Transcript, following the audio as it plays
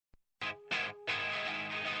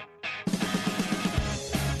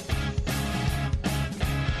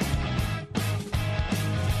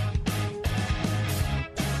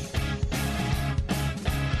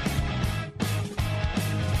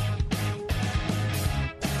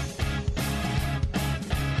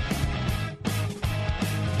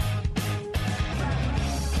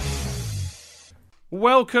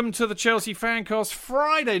Welcome to the Chelsea FanCast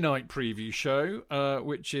Friday night preview show,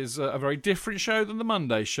 which is a very different show than the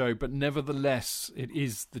Monday show, but nevertheless, it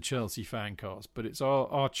is the Chelsea FanCast. But it's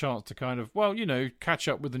our chance to kind of, catch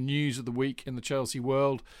up with the news of the week in the Chelsea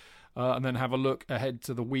world, and then have a look ahead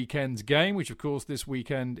to the weekend's game, which, of course, this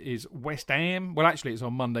weekend is West Ham. Well, actually, it's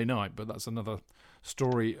on Monday night, but that's another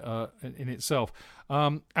story in itself.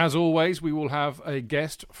 As always, we will have a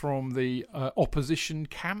guest from the opposition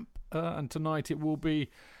camp. And tonight it will be...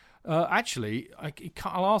 I'll ask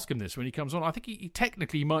him this when he comes on. I think he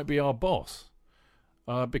technically might be our boss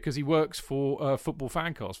because he works for Football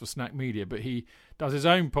Fancast for Snack Media, but he does his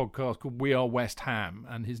own podcast called We Are West Ham,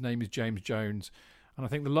 and his name is James Jones. And I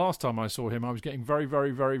think the last time I saw him, I was getting very,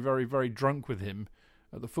 very, very, very, very drunk with him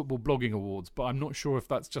at the Football Blogging Awards, but I'm not sure if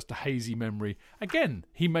that's just a hazy memory. Again,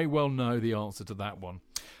 he may well know the answer to that one.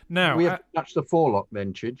 Now, we have to touch the forelock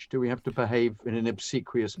then, Chidge? Do we have to behave in an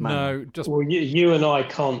obsequious manner? No, just... Well, you and I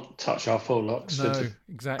can't touch our forelocks. No,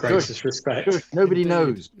 exactly. Greatest respect. Good. Nobody Indeed.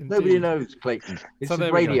 knows. Indeed. Nobody knows, Clayton. It's So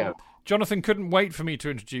there we radio. go. Jonathan couldn't wait for me to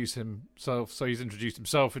introduce himself, so he's introduced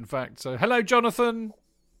himself, in fact. So, hello, Jonathan.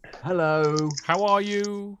 Hello. How are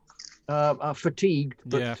you? Fatigued,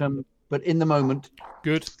 but Yeah. But in the moment.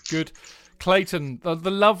 Good. Clayton,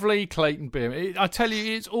 the lovely Clayton Beer. I tell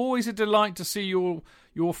you, it's always a delight to see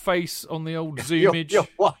your face on the old Zoomage. You're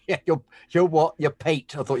what? You're what? Your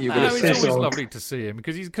pate. I thought you were going to say. It's always lovely to see him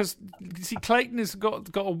because Clayton has got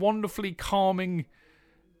a wonderfully calming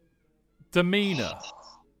demeanour.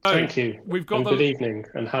 Thank you. We've got good evening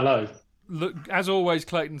and hello. Look, as always,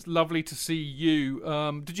 Clayton, it's lovely to see you.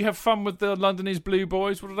 Did you have fun with the London is Blue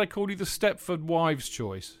boys? What did they call you? The Stepford Wives'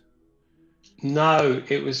 Choice? No,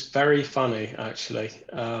 it was very funny, actually.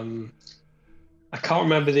 I can't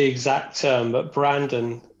remember the exact term, but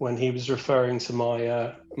Brandon, when he was referring to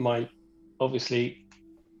my obviously,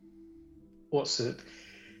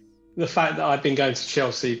 the fact that I'd been going to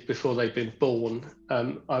Chelsea before they'd been born,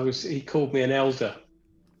 he called me an elder.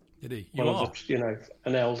 Did he?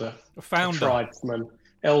 An elder. A founder. A tribesman.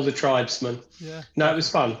 Elder tribesman. Yeah. No, it was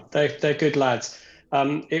fun. They're good lads.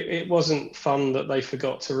 It wasn't fun that they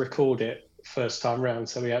forgot to record it first time round,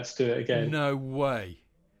 so we had to do it again. No way.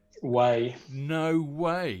 No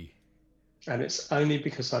way. And it's only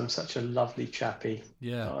because I'm such a lovely chappy.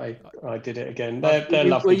 Yeah. I did it again. They're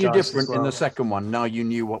lovely. Were you guys different as well. in the second one? Now you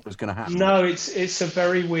knew what was going to happen. No, it's a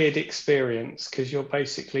very weird experience because you're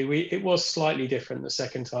basically it was slightly different the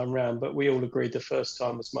second time round, but we all agreed the first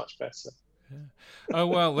time was much better. Yeah. Oh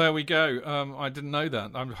well, there we go. I didn't know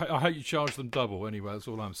that. I hope you charge them double anyway. That's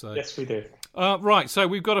all I'm saying. Yes, we do. Right, so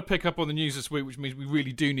we've got to pick up on the news this week, which means we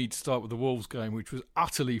really do need to start with the Wolves game, which was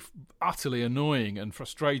utterly annoying and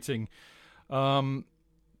frustrating.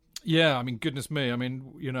 Yeah, I mean, goodness me. I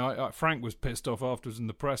mean, Frank was pissed off afterwards in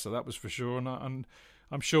the presser, that was for sure, and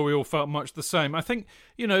I'm sure we all felt much the same. I think,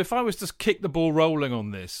 if I was to kick the ball rolling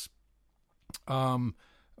on this,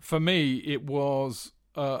 for me, it was,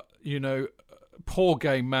 poor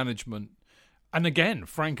game management. And again,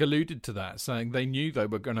 Frank alluded to that, saying they knew they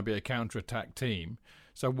were going to be a counter-attack team.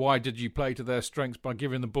 So why did you play to their strengths by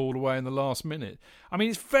giving the ball away in the last minute? I mean,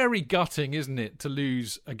 it's very gutting, isn't it, to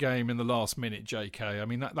lose a game in the last minute, JK? I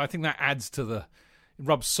mean, I think that adds to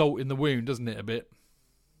rubs salt in the wound, doesn't it, a bit?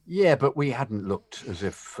 Yeah, but we hadn't looked as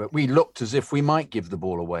if... we looked as if we might give the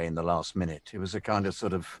ball away in the last minute. It was a kind of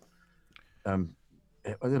sort of...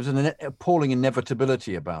 there was an appalling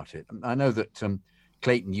inevitability about it. I know that...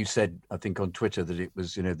 Clayton, you said, I think on Twitter that it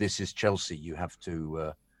was, this is Chelsea. You have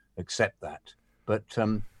to accept that. But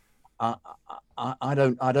I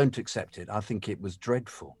don't accept it. I think it was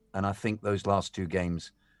dreadful, and I think those last two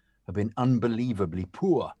games have been unbelievably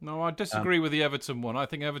poor. No, I disagree with the Everton one. I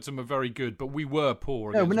think Everton were very good, but we were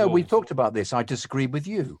poor. No, Wolves. we talked about this. I disagree with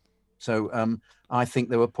you. So I think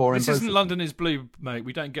they were poor. This in both isn't London is Blue, mate.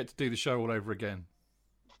 We don't get to do the show all over again.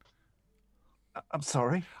 I'm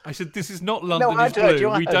sorry. I said, this is not London is Blue.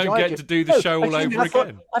 We don't get to do the show all over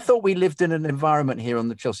again. I thought we lived in an environment here on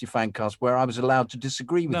the Chelsea Fancast where I was allowed to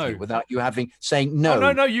disagree with you without you saying no.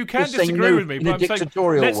 Oh, no, you can disagree with me. In a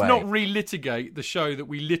dictatorial let's way. not relitigate the show that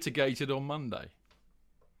we litigated on Monday.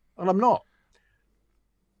 Well, I'm not.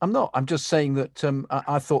 I'm just saying that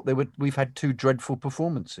I thought we've had two dreadful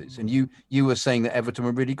performances. And you were saying that Everton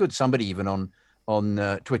were really good. Somebody even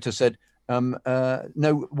on Twitter said,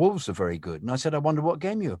 no, Wolves are very good. And I said, I wonder what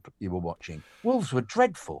game you were watching. Wolves were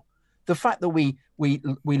dreadful. The fact that we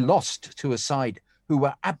lost to a side who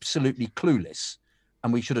were absolutely clueless,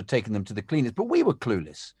 and we should have taken them to the cleaners, but we were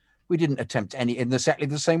clueless. We didn't attempt any in exactly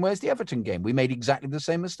the same way as the Everton game. We made exactly the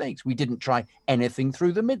same mistakes. We didn't try anything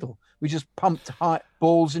through the middle. We just pumped high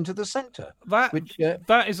balls into the centre.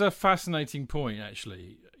 That is a fascinating point,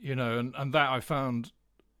 actually. And that I found,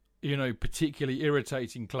 particularly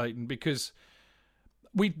irritating, Clayton, because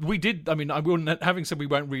we did. I mean, having said we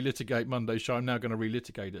won't relitigate Monday's show, I'm now going to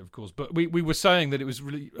relitigate it, of course. But we were saying that it was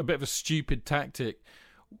really a bit of a stupid tactic,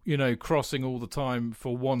 crossing all the time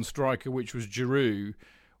for one striker, which was Giroud,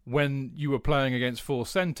 when you were playing against four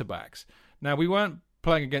centre backs. Now we weren't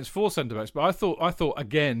playing against four centre backs, but I thought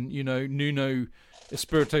again, Nuno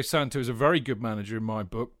Espirito Santo is a very good manager in my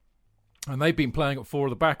book, and they've been playing at four at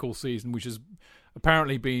the back all season, which has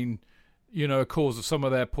apparently been a cause of some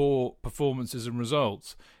of their poor performances and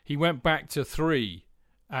results. He went back to three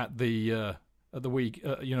at the week,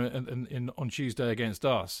 on Tuesday against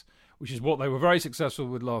us, which is what they were very successful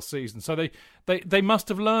with last season. So they must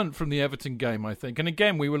have learned from the Everton game, I think. And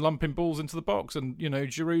again, we were lumping balls into the box, and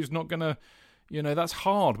Giroud's not going to, that's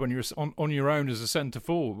hard when you're on your own as a centre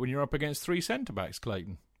forward when you're up against three centre backs,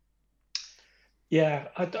 Clayton. Yeah,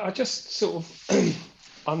 I just sort of.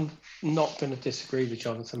 I'm not going to disagree with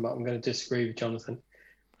Jonathan, but I'm going to disagree with Jonathan.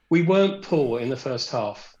 We weren't poor in the first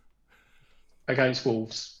half against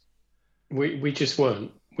Wolves. We just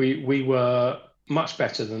weren't. We were much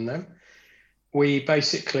better than them. We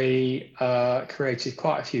basically created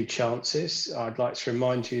quite a few chances. I'd like to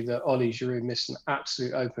remind you that Oli Giroud missed an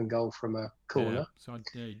absolute open goal from a corner.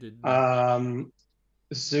 Yeah, he did.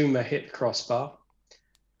 Zuma hit the crossbar.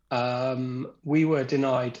 We were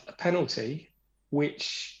denied a penalty,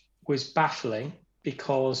 which was baffling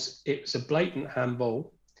because it was a blatant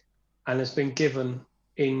handball and has been given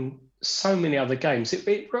in so many other games.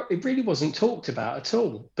 It really wasn't talked about at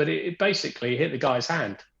all, but it basically hit the guy's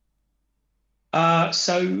hand.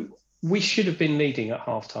 So we should have been leading at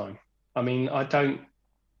halftime. I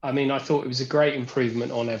thought it was a great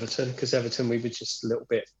improvement on Everton, because Everton, we were just a little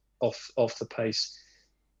bit off the pace.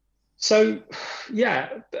 So, yeah,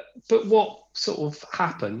 but what sort of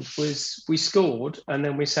happened was we scored and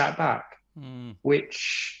then we sat back,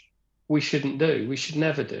 which we shouldn't do. We should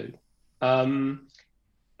never do. And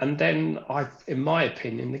then, in my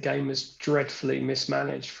opinion, the game was dreadfully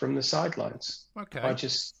mismanaged from the sidelines. Okay.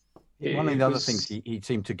 One of the other things he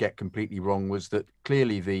seemed to get completely wrong was that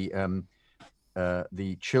clearly the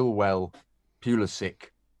Chilwell, Pulisic,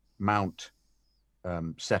 Mount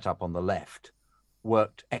set up on the left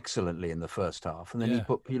worked excellently in the first half, and then he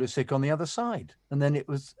put Pulisic on the other side, and then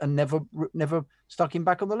never stuck him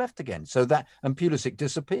back on the left again. So and Pulisic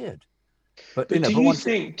disappeared. But do you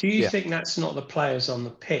think that's not the players on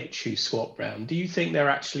the pitch who swap round? Do you think they're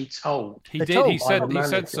actually told? He did. He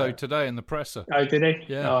said so today in the presser. Oh, did he?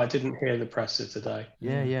 Yeah. No, I didn't hear the presser today.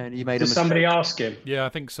 Yeah. And he made Did somebody ask him? Yeah, I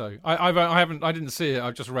think so. I didn't see it.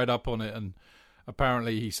 I've just read up on it, and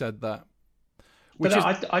apparently he said that.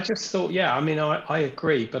 I just thought, I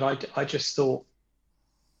agree, but I just thought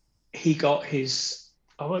he got his,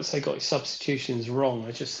 I won't say got his substitutions wrong.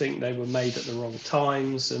 I just think they were made at the wrong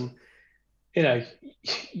times. And,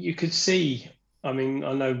 you could see, I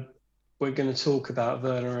know we're going to talk about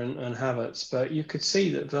Werner and Havertz, but you could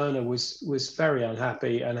see that Werner was very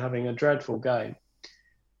unhappy and having a dreadful game.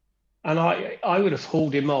 And I would have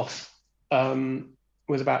hauled him off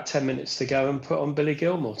with about 10 minutes to go and put on Billy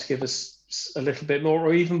Gilmour to give us a little bit more,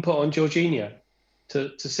 or even put on Jorginho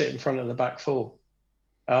to sit in front of the back four.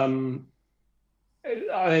 Matthew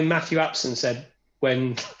Apson said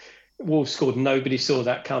when Wolves scored, nobody saw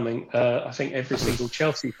that coming. I think every single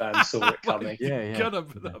Chelsea fan saw it coming.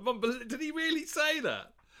 Did he really say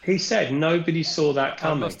that? He said nobody saw that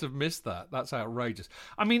coming. I must have missed that. That's outrageous.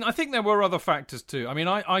 I think there were other factors too.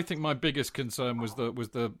 I think my biggest concern was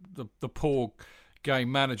the poor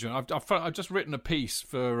game management. I've just written a piece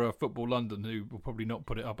for Football London, who will probably not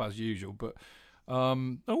put it up as usual, but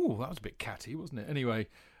that was a bit catty, wasn't it? Anyway,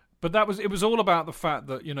 but it was all about the fact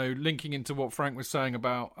that, linking into what Frank was saying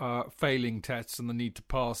about failing tests and the need to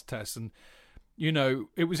pass tests, and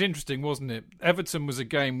it was interesting, wasn't it? Everton was a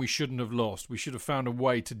game we shouldn't have lost. We should have found a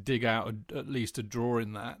way to dig out at least a draw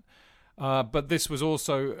in that. But this was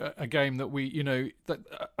also a game that that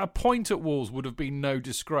a point at Wolves would have been no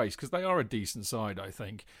disgrace, because they are a decent side, I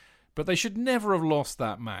think. But they should never have lost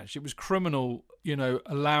that match. It was criminal,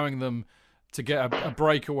 allowing them to get a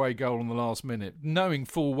breakaway goal on the last minute, knowing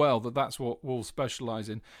full well that that's what Wolves specialise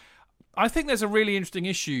in. I think there's a really interesting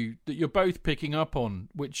issue that you're both picking up on,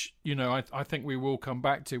 which, I think we will come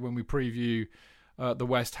back to when we preview the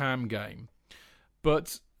West Ham game.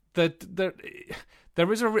 But there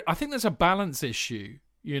is I think there's a balance issue.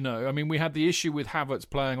 We had the issue with Havertz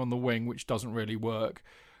playing on the wing, which doesn't really work.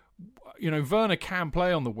 Werner can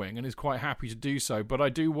play on the wing and is quite happy to do so, but I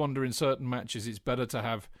do wonder in certain matches it's better to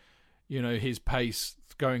have, his pace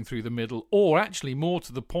going through the middle, or actually more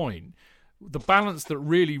to the point, the balance that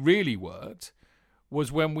really, really worked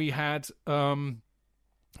was when we had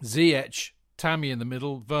Ziyech, Tammy in the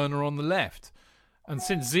middle, Werner on the left. And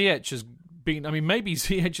since Ziyech has been, maybe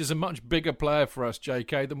Ziyech is a much bigger player for us,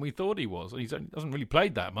 JK, than we thought he was. He hasn't really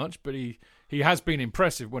played that much, but he has been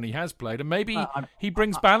impressive when he has played, and maybe he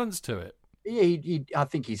brings balance to it. Yeah, I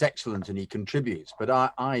think he's excellent and he contributes, but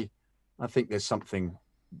I think there's something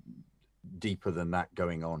deeper than that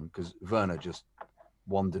going on, because Werner just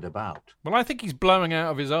wandered about. Well, I think he's blowing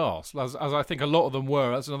out of his arse, as I think a lot of them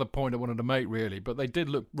were. That's another point I wanted to make, really, but they did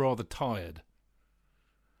look rather tired.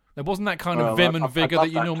 There wasn't that kind of vim and vigour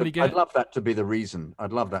that you normally get. I'd love that to be the reason.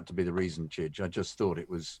 Chidge. I just thought it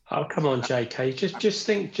was. Oh, come on, JK. Just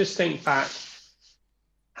think back.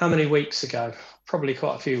 How many weeks ago? Probably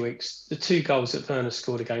quite a few weeks. The 2 goals that Werner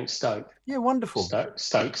scored against Stoke. Yeah, wonderful. Stoke,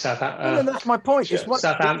 Southampton. No, that's my point.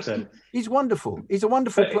 Southampton. He's wonderful. He's a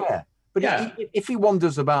wonderful player. But if he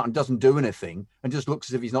wanders about and doesn't do anything and just looks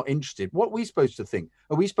as if he's not interested, what are we supposed to think?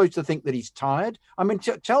 Are we supposed to think that he's tired?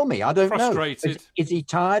 Tell me. I don't Frustrated. know. Is he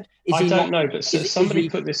tired? I don't know, but somebody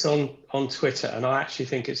put this on Twitter, and I actually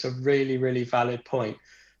think it's a really, really valid point,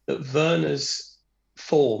 that Werner's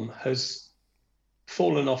form has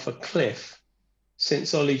fallen off a cliff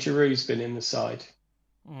since Ollie Giroud's been in the side.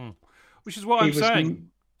 Which is what I'm saying.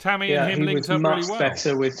 Tammy and him linked up really well.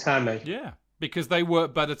 Better with Tammy. Yeah. Because they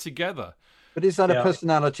work better together. But is that a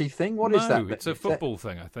personality thing? What is that? No, it's a football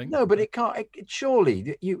thing, I think. No, but it can't.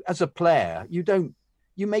 Surely, you as a player, you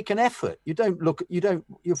make an effort.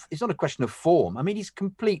 It's not a question of form. He's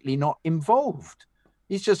completely not involved.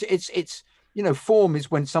 He's just. It's. Form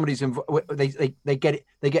is when somebody's involved. They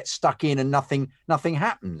get stuck in and nothing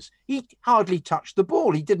happens. He hardly touched the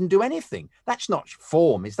ball. He didn't do anything. That's not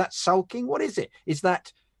form. Is that sulking? What is it?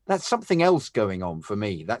 That's something else going on for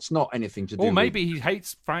me. That's not anything to do. Or maybe he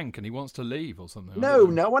hates Frank and he wants to leave or something. No,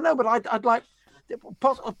 I know, but I'd like.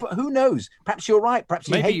 Who knows? Perhaps you're right. Perhaps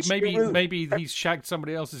he hates maybe he's shagged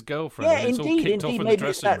somebody else's girlfriend. Yeah, and it's indeed. All kicked off in maybe the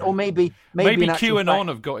dressing room. Or maybe QAnon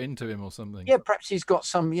have got into him or something. Yeah, perhaps he's got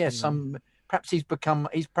some. Yeah, some. Perhaps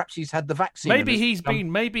he's had the vaccine.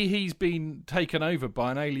 Maybe he's been taken over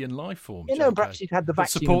by an alien life form. Perhaps he's had the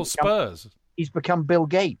vaccine. Supports Spurs. He's become Bill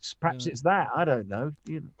Gates. Perhaps it's that. I don't know.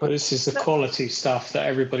 But this is the quality stuff that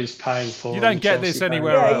everybody's paying for. You don't get this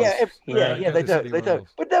anywhere else. They don't.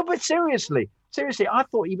 But seriously, I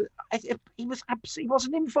thought he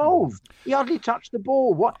wasn't involved. He hardly touched the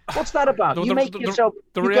ball. What's that about? You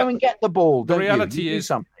go and get the ball. The reality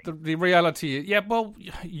is the reality is, well,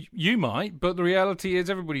 you might, but the reality is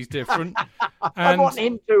everybody's different. I want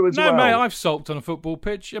him to as well. No, mate, I've sulked on a football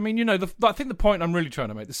pitch. I think the point I'm really trying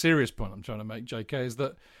to make, the serious point I'm trying to make, JK, is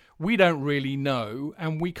that we don't really know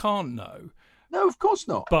and we can't know. No, of course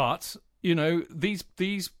not. But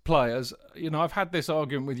these players, I've had this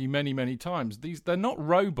argument with you many, many times. They're not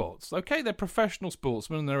robots. Okay, they're professional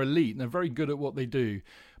sportsmen and they're elite and they're very good at what they do,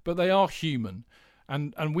 but they are human,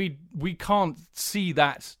 and we can't see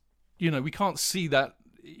that. We can't see that.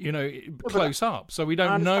 Close up, so we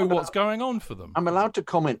don't know what's going on for them. I'm allowed to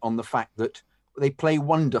comment on the fact that they play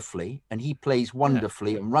wonderfully, and he plays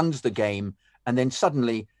wonderfully and runs the game, and then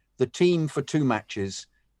suddenly the team for 2 matches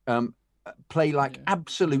play like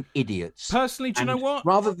absolute idiots. Personally, do you know what?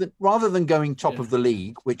 Rather than going top of the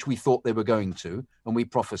league, which we thought they were going to, and we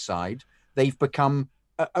prophesied, they've become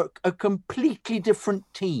a completely different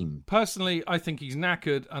team. Personally, I think he's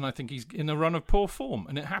knackered, and I think he's in a run of poor form,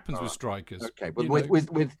 and it happens with strikers. Okay, but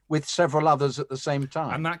with several others at the same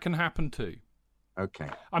time, and that can happen too. Okay.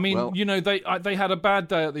 They had a bad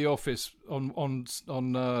day at the office on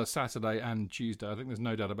Saturday and Tuesday. I think there's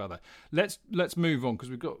no doubt about that. Let's move on,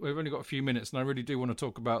 because we've only got a few minutes, and I really do want to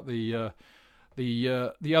talk about the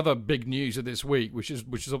other big news of this week, which is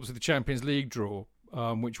obviously the Champions League draw,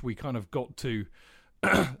 which we kind of got to.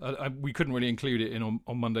 We couldn't really include it in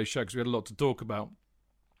on Monday's show because we had a lot to talk about.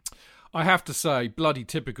 I have to say, bloody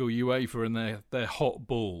typical UEFA and their hot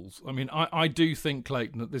balls. I do think,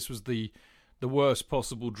 Clayton, that this was the worst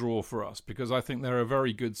possible draw for us, because I think they're a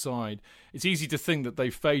very good side. It's easy to think that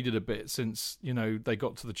they've faded a bit since they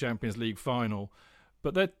got to the Champions League final,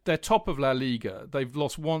 but they're top of La Liga. They've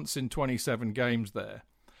lost once in 27 games there.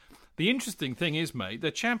 The interesting thing is, mate, their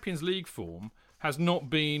Champions League form has not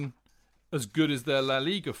been as good as their La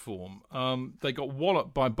Liga form. They got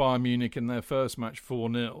walloped by Bayern Munich in their first match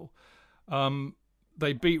 4-0.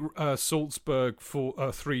 They beat Salzburg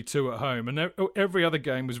 3-2 at home, and every other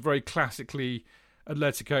game was very classically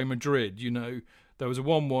Atletico Madrid. There was a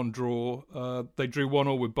 1-1 draw. They drew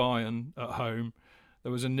 1-1 with Bayern at home.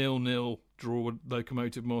 There was a 0-0 draw with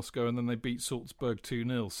Lokomotiv Moscow, and then they beat Salzburg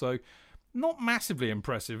 2-0. So not massively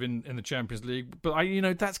impressive in the Champions League, but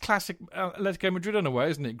that's classic Atletico Madrid in a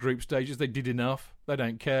way, isn't it? Group stages, they did enough. They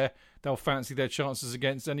don't care. They'll fancy their chances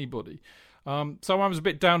against anybody. So I was a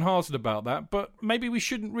bit downhearted about that, but maybe we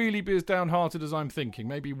shouldn't really be as downhearted as I'm thinking.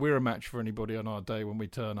 Maybe we're a match for anybody on our day when we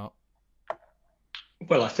turn up.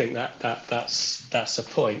 Well, I think that's the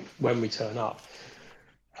point when we turn up.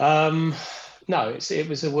 No, it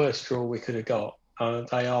was the worst draw we could have got.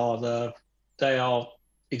 They are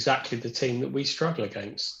exactly the team that we struggle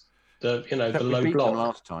against. The low beat block. Them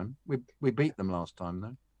last time. We beat them last time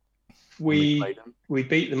though. We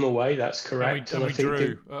beat them away. That's correct. And we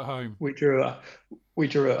drew at home. We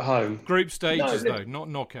drew at home. Group stages though, not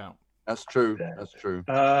knockout. That's true. That's true.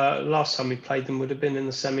 Last time we played them would have been in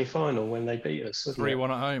the semi-final when they beat us. 3-1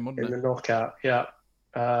 at home, wasn't it? In the knockout,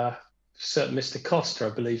 yeah. Certain Mr. Costa, I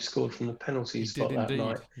believe, scored from the penalty spot that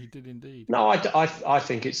night. He did indeed. No, I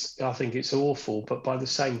think it's awful. But by the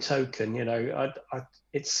same token,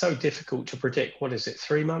 it's so difficult to predict. What is it?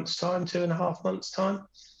 3 months' time? 2.5 months' time?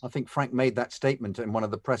 I think Frank made that statement in one of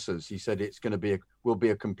the pressers. He said it's going to we'll be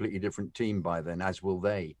a completely different team by then, as will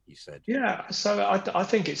they. He said. Yeah. So I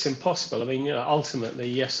think it's impossible. I mean, ultimately,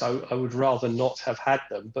 yes, I would rather not have had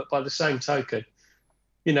them. But by the same token,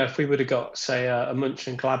 if we would have got, say, a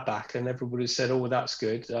Mönchengladbach and everybody said, "Oh, that's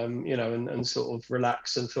good," and sort of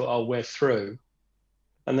relaxed and thought, "Oh, we're through,"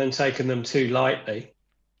 and then taken them too lightly,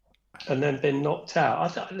 and then been knocked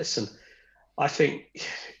out. I think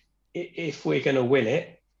if we're going to win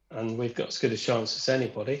it, and we've got as good a chance as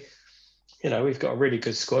anybody, we've got a really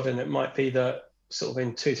good squad, and it might be that sort of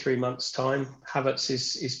in 2-3 months' time, Havertz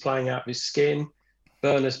is playing out of his skin,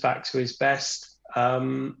 Werner's back to his best,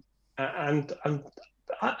 and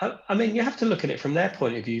I mean, you have to look at it from their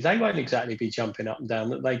point of view. They won't exactly be jumping up and down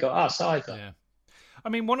that they got us either. Yeah. I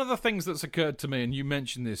mean, one of the things that's occurred to me, and you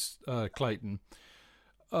mentioned this, Clayton,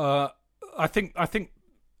 I think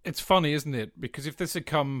it's funny, isn't it? Because if this had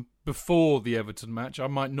come before the Everton match, I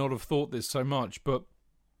might not have thought this so much. But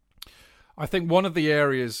I think one of the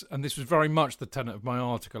areas, and this was very much the tenet of my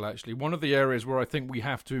article, actually, one of the areas where I think we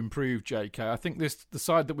have to improve, JK, I think the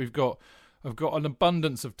side that we've got have got an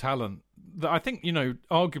abundance of talent that I think,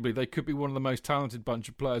 arguably they could be one of the most talented bunch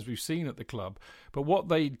of players we've seen at the club. But what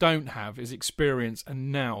they don't have is experience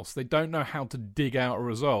and nous. They don't know how to dig out a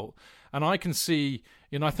result. And I can see,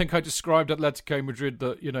 I think I described Atletico Madrid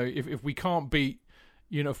that, if we can't beat,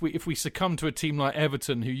 if we succumb to a team like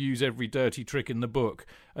Everton who use every dirty trick in the book,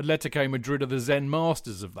 Atletico Madrid are the Zen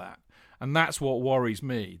masters of that. And that's what worries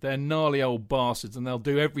me. They're gnarly old bastards and they'll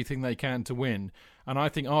do everything they can to win. And I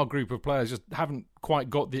think our group of players just haven't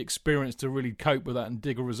quite got the experience to really cope with that and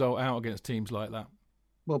dig a result out against teams like that.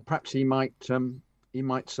 Well, perhaps he might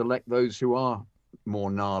select those who are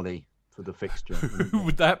more gnarly for the fixture. Who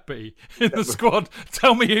would that be in the squad?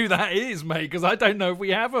 Tell me who that is, mate, because I don't know if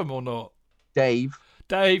we have them or not. Dave,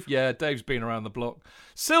 yeah, Dave's been around the block.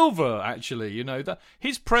 Silva, actually, that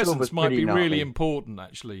his presence might be really important,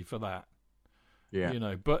 actually, for that.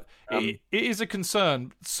 Yeah, but it is a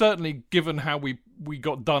concern, certainly given how we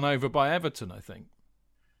got done over by Everton, I think.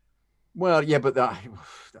 Well, yeah, but I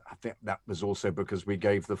think that was also because we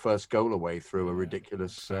gave the first goal away through a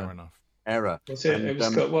ridiculous error. What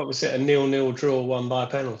was it? A 0-0 draw won by a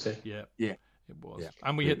penalty? Yeah. It was. Yeah.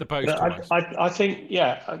 And we hit the post twice. I think,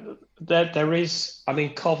 there is, I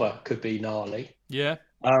mean, Cover could be gnarly. Yeah.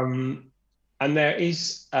 And there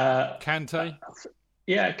is... Kante.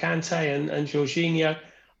 Kante and Jorginho.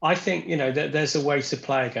 I think, there's a way to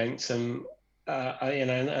play against them,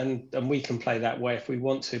 and we can play that way if we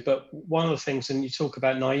want to. But one of the things, and you talk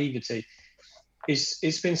about naivety, is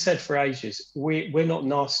it's been said for ages, we're not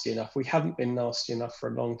nasty enough. We haven't been nasty enough for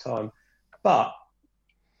a long time. But,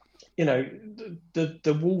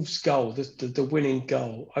 the Wolves goal, the winning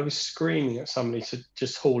goal, I was screaming at somebody to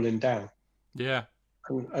just haul him down. Yeah.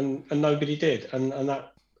 And nobody did. And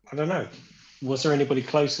that, I don't know. Was there anybody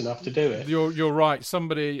close enough to do it? You're right.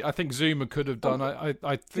 Somebody, I think Zuma could have done. I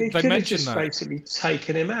think they mentioned just that. Basically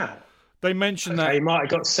taken him out. They mentioned that he might have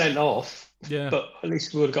got sent off. Yeah, but at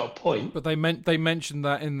least we would have got a point. But they mentioned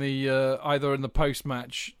that in the either in the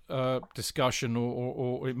post-match discussion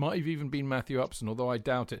or it might have even been Matthew Upson, although I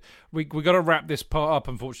doubt it. We got to wrap this part up,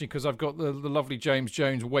 unfortunately, because I've got the lovely James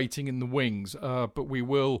Jones waiting in the wings. But we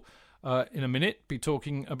will. In a minute, be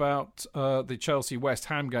talking about the Chelsea-West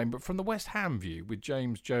Ham game, but from the West Ham view with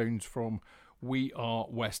James Jones from We Are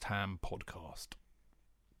West Ham podcast.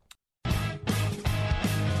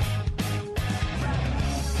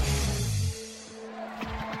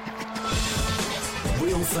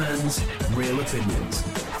 Real fans, real opinions.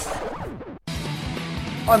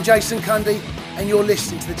 I'm Jason Cundy, and you're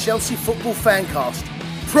listening to the Chelsea Football Fancast.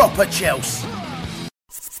 Proper Chelsea.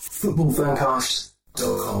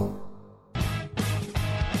 Footballfancast.com.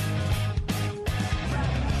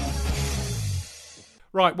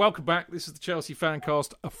 Right, welcome back. This is the Chelsea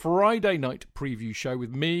Fancast, a Friday night preview show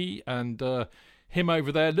with me and him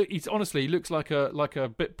over there. Look, he looks like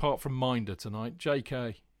a bit part from Minder tonight.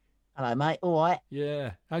 JK. Hello, mate. All right.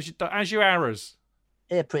 Yeah. How's your arrows?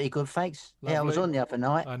 Yeah, pretty good, thanks. Lovely. Yeah, I was on the other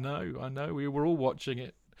night. I know. We were all watching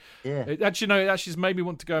it. Yeah. It actually made me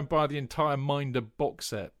want to go and buy the entire Minder box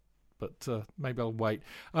set, but maybe I'll wait.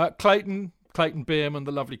 Clayton Beerman,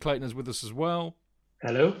 the lovely Clayton, is with us as well.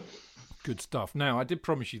 Hello. Good stuff. Now, I did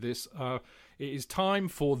promise you this. It is time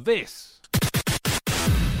for this.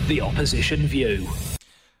 The Opposition View.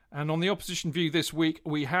 And on the Opposition View this week,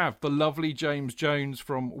 we have the lovely James Jones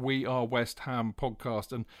from We Are West Ham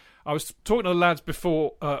podcast. And I was talking to the lads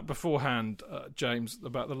beforehand, James,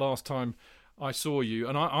 about the last time I saw you.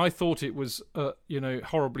 And I thought it was,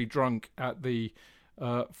 horribly drunk at the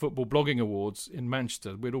Football Blogging Awards in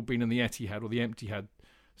Manchester. We'd all been in the Etihad, or the Emptyhad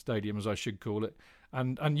Stadium, as I should call it.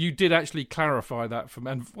 And you did actually clarify that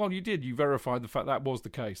you did. You verified the fact that was the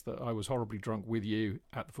case, that I was horribly drunk with you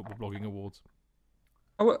at the Football Blogging Awards.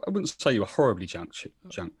 I wouldn't say you were horribly drunk.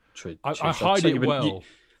 I hide it well.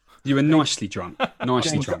 You were nicely drunk.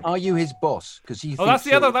 Nicely James, drunk. Are you his boss? Because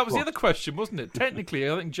that was the other question, wasn't it? Technically,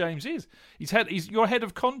 I think James is. You're head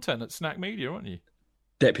of content at Snack Media, aren't you?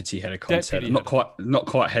 Deputy head of content. Not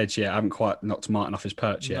quite head yet. I haven't quite knocked Martin off his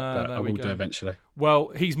perch yet, but I will do eventually. Well,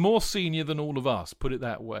 he's more senior than all of us, put it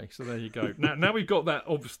that way. So there you go. now we've got that,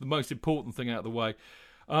 obviously, the most important thing out of the way.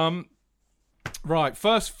 Right,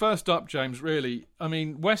 first up, James, really, I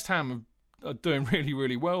mean, West Ham are doing really,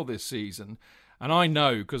 really well this season. And I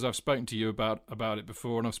know, because I've spoken to you about it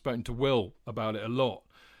before, and I've spoken to Will about it a lot,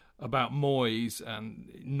 about Moyes,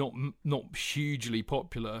 and not hugely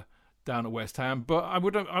popular down at West Ham, but I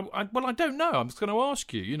don't know. I'm just going to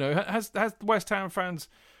ask you. Has the West Ham fans'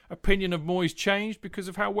 opinion of Moyes changed because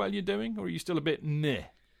of how well you're doing, or are you still a bit meh?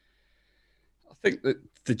 I think that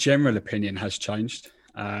the general opinion has changed.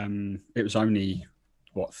 It was only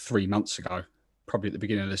 3 months ago, probably at the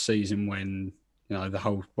beginning of the season, when even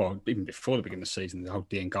before the beginning of the season, the whole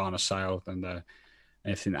Diangana sale and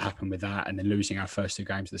everything that happened with that, and then losing our first two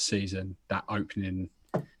games of the season, that opening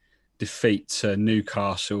defeat to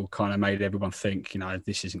Newcastle kind of made everyone think,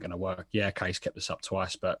 this isn't going to work. Yeah, okay, he's kept us up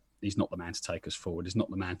twice, but he's not the man to take us forward. He's not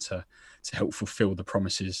the man to help fulfil the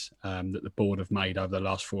promises that the board have made over the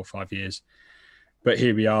last 4 or 5 years. But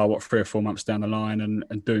here we are, 3 or 4 months down the line,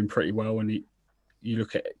 and doing pretty well. And you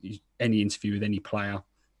look at any interview with any player,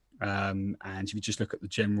 and if you just look at the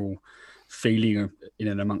general feeling in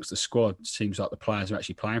and amongst the squad, it seems like the players are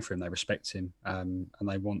actually playing for him. They respect him, and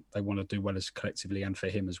they want to do well as collectively and for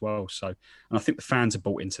him as well. So, and I think the fans are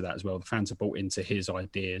bought into that as well. The fans are bought into his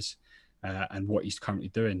ideas and what he's currently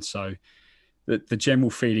doing. So, the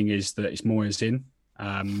general feeling is that it's Moyes in,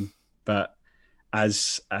 but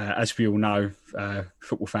as we all know,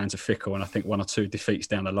 football fans are fickle, and I think 1 or 2 defeats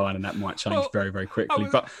down the line, and that might change very, very quickly.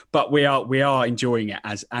 But we are enjoying it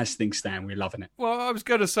as things stand. We're loving it. Well, I was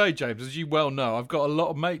going to say, James, as you well know, I've got a lot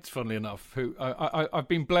of mates, funnily enough, who I've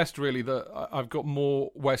been blessed really that I've got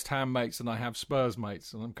more West Ham mates than I have Spurs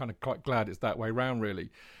mates, and I'm kind of quite glad it's that way round, really.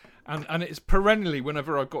 And it's perennially,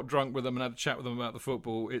 whenever I've got drunk with them and had a chat with them about the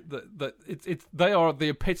football, they are the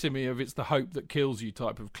epitome of it's the hope that kills you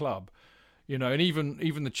type of club. And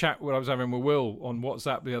even the chat what I was having with Will on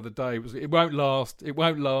WhatsApp the other day was, it won't last. It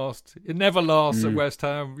never lasts at West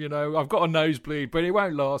Ham. I've got a nosebleed, but it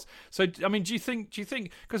won't last. So, I mean, do you think,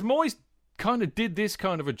 because Moyes kind of did this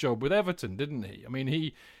kind of a job with Everton, didn't he? I mean,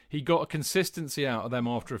 he got a consistency out of them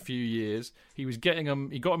after a few years. He got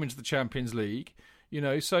them into the Champions League,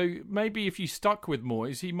 so maybe if you stuck with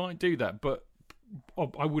Moyes, he might do that, but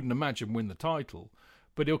I wouldn't imagine win the title,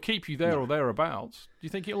 but he'll keep you there or thereabouts. Do you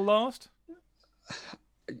think it'll last?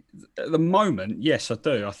 At the moment, yes, I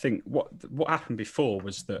do. I think what happened before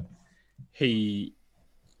was that he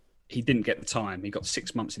didn't get the time. He got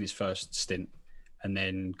 6 months in his first stint, and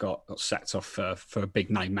then got sacked off for a big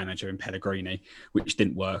name manager in Pellegrini, which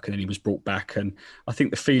didn't work. And then he was brought back. And I think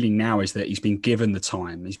the feeling now is that he's been given the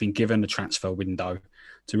time. He's been given the transfer window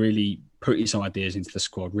to really put his ideas into the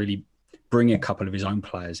squad, really bring a couple of his own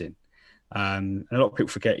players in. And a lot of people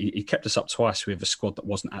forget he kept us up twice with a squad that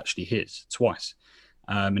wasn't actually his, twice.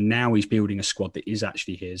 And now he's building a squad that is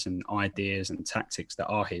actually his, and ideas and tactics that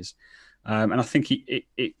are his. And I think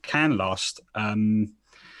it can last. And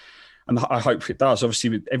I hope it does.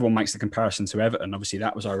 Obviously, everyone makes the comparison to Everton. Obviously,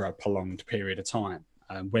 that was over a prolonged period of time.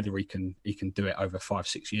 Whether he can do it over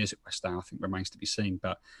 5-6 years at West Ham, I think remains to be seen.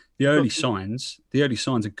 But the early signs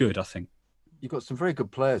are good, I think. You've got some very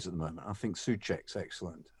good players at the moment. I think Souček's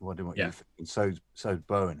excellent. What you think? And so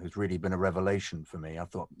Bowen, who's really been a revelation for me. I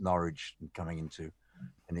thought Norwich coming into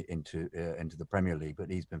the Premier League,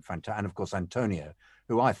 but he's been fantastic. And of course, Antonio,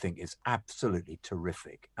 who I think is absolutely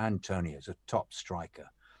terrific. Antonio's a top striker,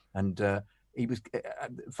 and he was.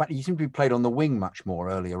 In fact, he seemed to be played on the wing much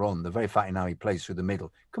more earlier on. The very fact now he plays through the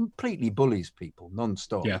middle completely bullies people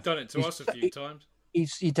non-stop. Yeah, done it to us a few times.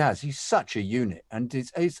 He does. He's such a unit, and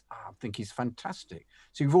I think he's fantastic.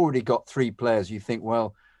 So you've already got 3 players. You think,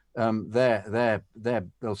 well, they'll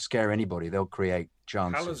scare anybody. They'll create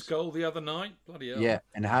chances. Haller's goal the other night, bloody hell. Yeah,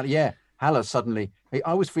 and Haller suddenly. I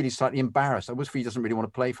always feel he's slightly embarrassed. I always feel he doesn't really want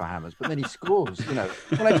to play for Hammers, but then he scores. Well,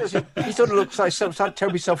 he sort of looks like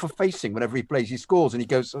terribly self-effacing whenever he plays. He scores and he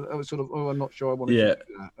goes, I'm not sure I want to do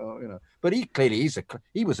that. But he clearly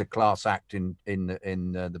he was a class act in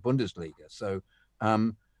the Bundesliga. So.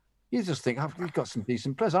 You just think we've got some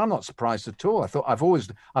decent players. I'm not surprised at all. I've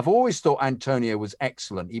always thought Antonio was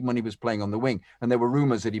excellent, even when he was playing on the wing. And there were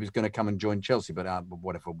rumours that he was going to come and join Chelsea, but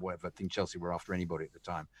whatever. I think Chelsea were after anybody at the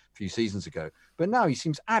time a few seasons ago. But now he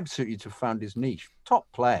seems absolutely to have found his niche. Top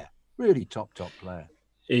player, really top player.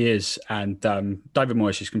 He is, and David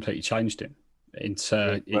Moyes has completely changed him. He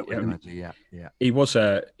was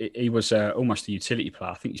almost a utility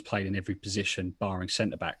player. I think he's played in every position, barring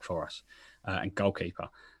centre back for us. And goalkeeper.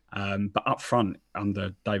 But up front, under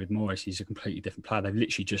David Moyes, he's a completely different player. They've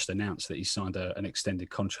literally just announced that he's signed an extended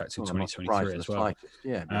contract in 2023 as well.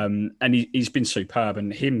 And he's been superb.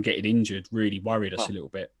 And him getting injured really worried us a little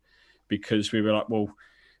bit, because we were like, well,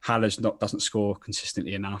 Haller's doesn't score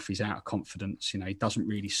consistently enough. He's out of confidence. He doesn't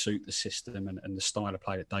really suit the system and the style of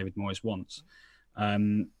play that David Moyes wants.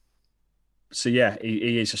 So yeah,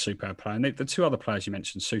 he is a superb player. And the 2 other players you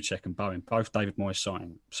mentioned, Souček and Bowen, both David Moyes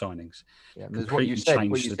signings. Yeah, there's what you said.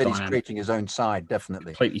 He's creating his own side,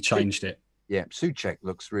 definitely. Completely changed it. Yeah, Souček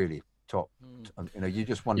looks really top. You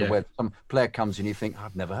just wonder where some player comes in, you think,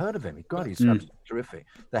 I've never heard of him. God, he's absolutely terrific.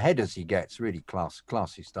 The headers he gets, really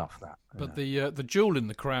classy stuff. But the jewel in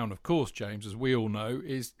the crown, of course, James, as we all know,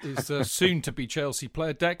 is soon to be Chelsea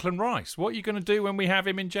player Declan Rice. What are you going to do when we have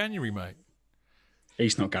him in January, mate?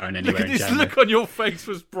 He's not going anywhere. Look at in this January. Look on your face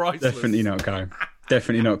was priceless. Definitely not going.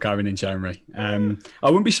 Definitely not going in January. I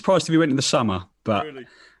wouldn't be surprised if he went in the summer, but really?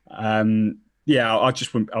 I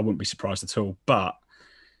wouldn't be surprised at all. But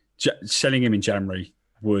selling him in January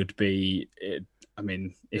would be.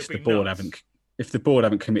 If the board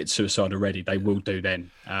haven't committed suicide already, they will do then.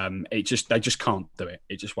 They just can't do it.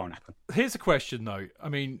 It just won't happen. Here's a question, though.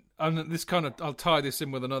 And this I'll tie this in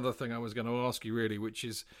with another thing I was going to ask you, really, which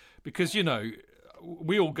is because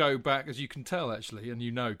we all go back, as you can tell, actually, and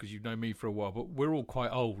because you've known me for a while, but we're all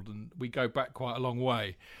quite old and we go back quite a long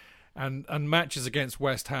way. And matches against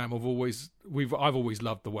West Ham I've always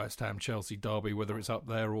loved the West Ham Chelsea derby, whether it's up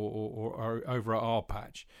there or over at our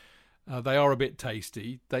patch. They are a bit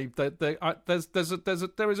tasty. There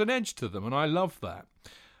is an edge to them, and I love that.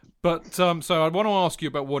 But so I want to ask you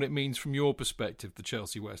about what it means from your perspective, the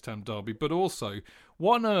Chelsea-West Ham derby, but also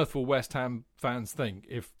what on earth will West Ham fans think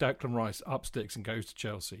if Declan Rice upsticks and goes to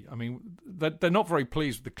Chelsea? They're not very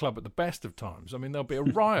pleased with the club at the best of times. There'll be a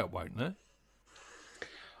riot, won't there?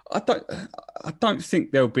 I don't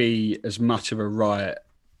think there'll be as much of a riot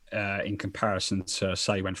in comparison to,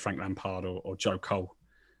 say, when Frank Lampard or Joe Cole.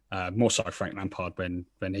 More so Frank Lampard when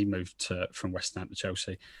he moved from West Ham to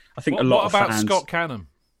Chelsea. I think a lot of fans... What about Scott Canham?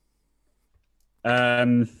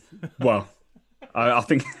 Well, I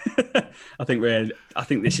think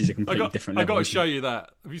this is a completely different level. I got to show you that.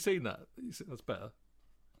 Have you seen that? That's better.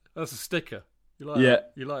 That's a sticker. You like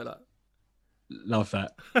that? You like that? Love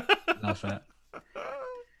that. Love that.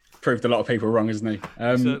 Proved a lot of people wrong, isn't he?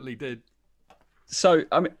 He certainly did. So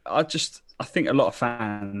I think a lot of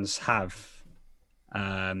fans have.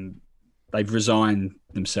 They've resigned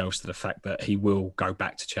themselves to the fact that he will go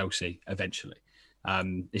back to Chelsea eventually.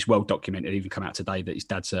 It's well documented. Even come out today that his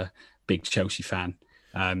dad's a big Chelsea fan.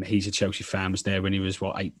 He's a Chelsea fan. Was there when he was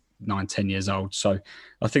 8, 9, 10 years old. So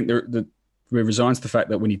I think we're resigned to the fact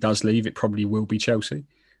that when he does leave, it probably will be Chelsea.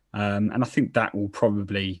 And I think that will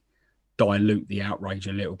probably dilute the outrage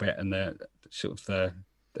a little bit and the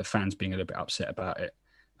fans being a little bit upset about it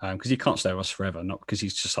because he can't stay with us forever. Not because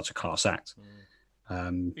he's just such a class act.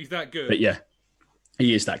 He's that good. But yeah,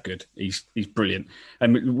 he is that good. He's brilliant.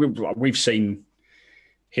 And we've seen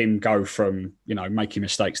him go from, making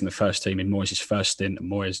mistakes in the first team in Moyes' first stint, and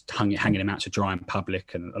Moyes hanging him out to dry in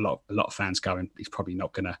public, and a lot of fans going, he's probably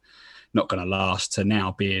not gonna last, to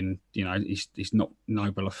now being, he's not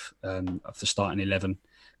noble of the starting 11,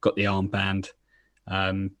 got the armband,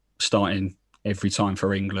 starting every time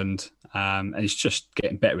for England, and he's just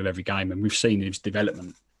getting better with every game, and we've seen his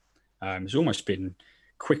development. It's almost been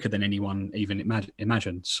quicker than anyone even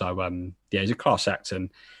imagined. So he's a class act, and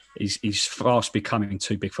he's fast becoming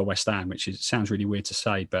too big for West Ham, which sounds really weird to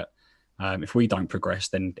say, but if we don't progress,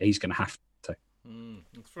 then he's going to have to.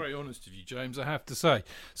 That's very honest of you, James, I have to say.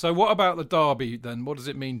 So what about the derby then? What does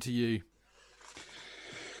it mean to you?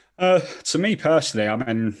 To me personally, I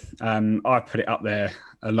mean, I put it up there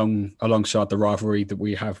alongside the rivalry that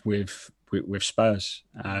we have with Spurs.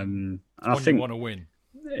 I think you want to win.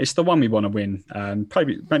 It's the one we want to win.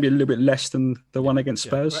 Maybe a little bit less than the one against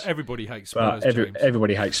Spurs. But everybody hates Spurs.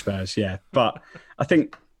 Everybody hates Spurs, yeah. But I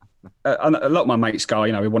think a lot of my mates go,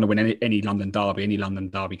 we want to win any London derby. Any London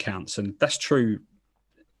derby counts, and that's true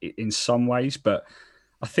in some ways. But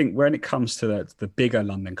I think when it comes to the bigger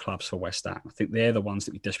London clubs for West Ham, I think they're the ones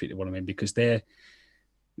that we desperately want to win, because they're,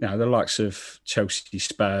 the likes of Chelsea,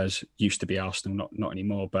 Spurs, used to be Arsenal, not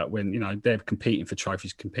anymore. But when, they're competing for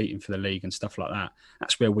trophies, competing for the league and stuff like that,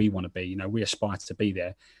 that's where we want to be. We aspire to be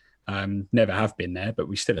there. Never have been there, but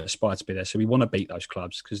we still aspire to be there. So we want to beat those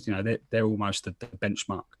clubs, because, they're almost the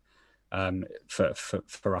benchmark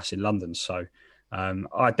for us in London. So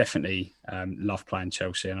I definitely love playing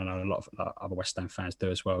Chelsea, and I know a lot of other West Ham fans do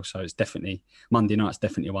as well. So it's definitely, Monday night's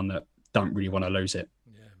definitely one that don't really want to lose it.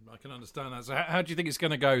 I can understand that. So how do you think it's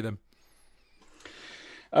going to go then?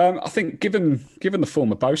 I think given the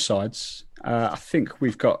form of both sides, I think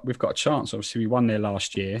we've got a chance. Obviously, we won there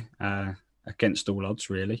last year against all odds,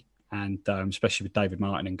 really, and especially with David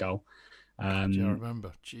Martin in goal. Do you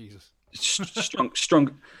remember? Jesus.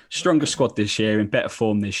 Stronger squad this year, in better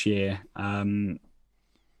form this year. I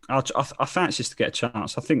fancy us to get a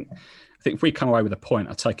chance. I think if we come away with a point,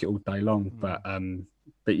 I'll take it all day long.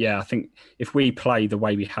 But yeah, I think if we play the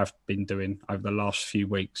way we have been doing over the last few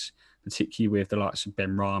weeks, particularly with the likes of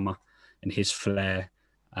Ben Rama and his flair,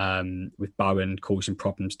 with Bowen causing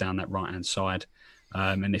problems down that right-hand side,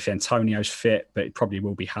 and if Antonio's fit, but it probably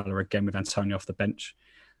will be Haller again with Antonio off the bench,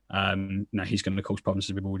 he's going to cause problems,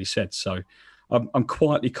 as we've already said. So I'm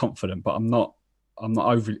quietly confident, but I'm not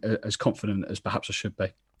overly as confident as perhaps I should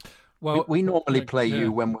be. Well, we normally play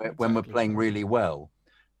you when we're playing really well,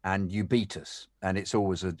 and you beat us, and it's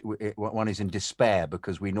always one is in despair,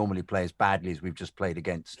 because we normally play as badly as we've just played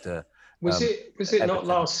against. Was it not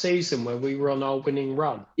last season where we were on our winning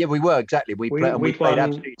run? Yeah, we were, exactly. We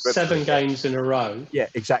won 7 games in a row. Yeah,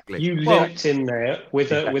 exactly. You limped in there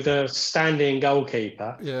with a standing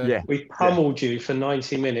goalkeeper. Yeah. We pummeled you for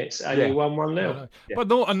 90 minutes, and you won 1-0. Yeah.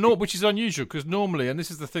 But which is unusual, because normally, and this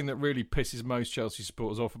is the thing that really pisses most Chelsea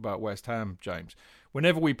supporters off about West Ham, James.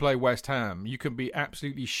 Whenever we play West Ham, you can be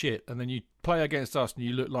absolutely shit, and then you play against us, and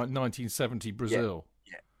you look like 1970 Brazil.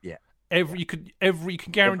 Yeah. You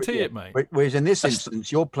can guarantee it, mate. Whereas in this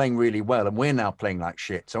instance, you're playing really well, and we're now playing like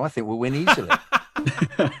shit. So I think we'll win easily.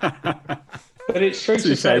 But it's true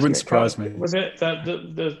to say, it wouldn't surprise me. Was it that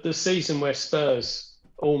the season where Spurs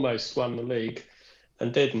almost won the league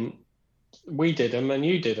and didn't? We did them, and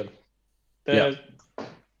you did them.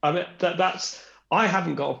 I mean, I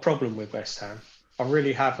haven't got a problem with West Ham. I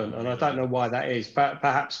really haven't, and I don't know why that is. But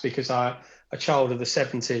perhaps because I'm a child of the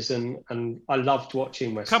 70s, and I loved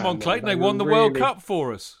watching West Ham. Come on, Clayton! They won the World Cup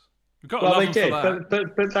for us. We've got to love they them did, for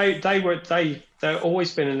that. but they've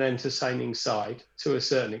always been an entertaining side to a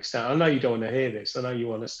certain extent. I know you don't want to hear this. I know you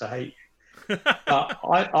want us to hate you. But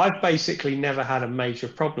I've basically never had a major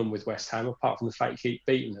problem with West Ham, apart from the fact you keep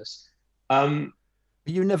beating us.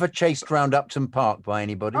 You never chased round Upton Park by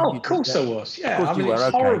anybody? Oh, of course I was. Yeah, I mean, it's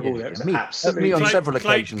okay, horrible. yeah. It was Me absolutely... on several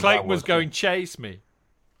occasions. Clayton was going, chase me.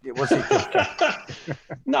 It wasn't.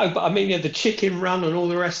 No, but I mean, the chicken run and all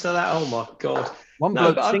the rest of that. Oh, my God. One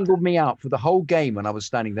bloke singled me out for the whole game when I was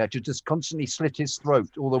standing there to just constantly slit his throat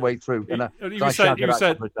all the way through. He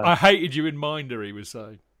said, I hated you in Minder, he was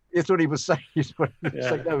saying. That's what he was saying.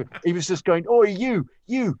 No, he was just going, "Oh, you,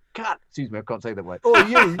 cut." Excuse me, I can't say that word. Oh,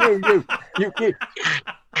 you.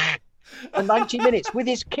 For 90 minutes with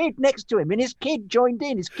his kid next to him, and his kid joined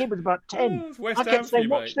in. His kid was about 10. I kept saying,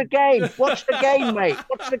 "Watch the game, mate.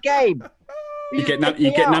 Watch the game." You get none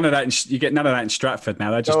of that. You get none of that in Stratford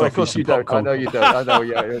now. They just offer you some popcorn. I know you don't. I know.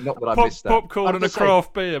 Yeah, not that I missed that. Popcorn and a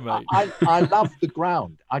craft beer, mate. I love the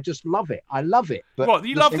ground. I just love it. I love it. But what?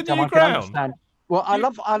 You love the new ground? Well, I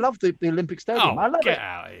love the Olympic Stadium. I love get it.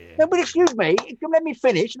 out of here. No, but excuse me. Let me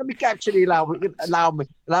finish. Let me actually allow me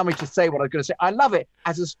to say what I was going to say. I love it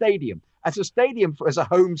as a stadium. As a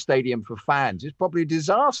home stadium for fans, it's probably a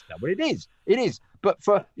disaster. But it is. But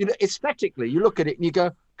for aesthetically, you look at it and you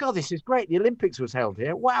go, God, this is great. The Olympics was held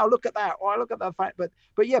here. Wow, look at that. Wow, look at that fact.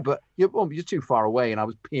 But you're too far away, and I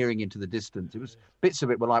was peering into the distance. It was bits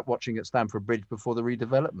of it were like watching at Stamford Bridge before the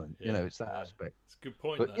redevelopment. Yeah. It's that aspect. It's a good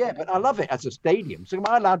point. But but I love it as a stadium. So am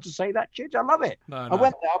I allowed to say that, Chidge? I love it. No. I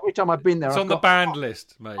went there every time I've been there. It's on the banned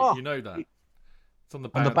list, mate. You know that. It's on the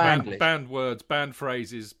banned list. Banned words, banned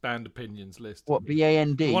phrases, banned opinions list. What,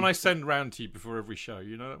 BAND? The one I send round to you before every show.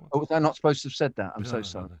 You know that one? Oh, was I not supposed to have said that? I'm so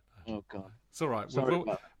sorry. No. Oh, God. It's all right. Sorry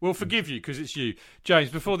We'll forgive you because it's you, James.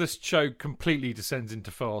 Before this show completely descends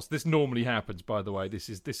into farce, this normally happens. By the way, this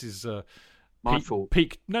is my fault.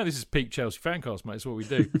 This is peak Chelsea Fancast, mate. It's what we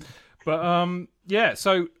do. But yeah.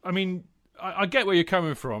 So I mean, I get where you're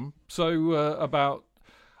coming from. So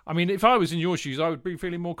if I was in your shoes, I would be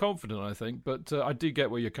feeling more confident, I think. But I do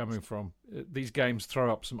get where you're coming from. These games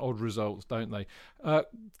throw up some odd results, don't they?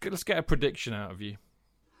 Let's get a prediction out of you.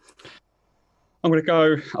 I'm going to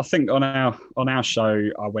go. I think on our show,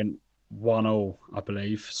 I went 1-1, I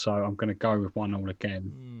believe. So I'm going to go with 1-1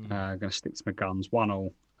 again. I'm going to stick to my guns. 1-1.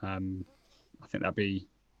 I think that'd be.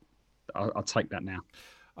 I'll take that now.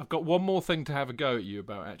 I've got one more thing to have a go at you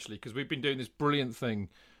about, actually, because we've been doing this brilliant thing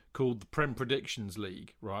called the Prem Predictions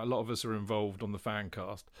League, right? A lot of us are involved on the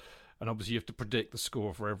Fancast, and obviously you have to predict the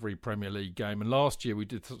score for every Premier League game. And last year we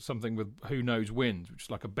did something with Who Knows Wins, which is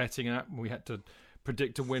like a betting app, and we had to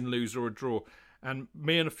predict a win, lose, or a draw. And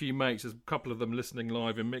me and a few mates, there's a couple of them listening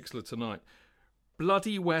live in Mixlr tonight,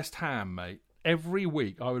 bloody West Ham, mate. Every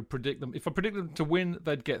week I would predict them. If I predicted them to win,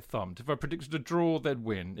 they'd get thumped. If I predicted a draw, they'd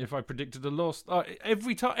win. If I predicted a loss,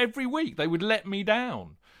 every week they would let me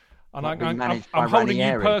down. And I'm holding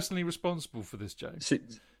you personally responsible for this, James. So,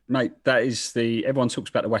 mate, that is everyone talks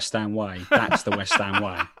about the West Ham way. That's the West Ham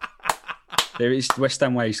way. The West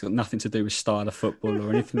Ham way has got nothing to do with style of football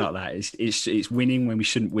or anything like that. It's winning when we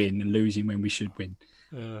shouldn't win and losing when we should win.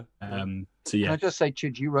 So yeah. Can I just say,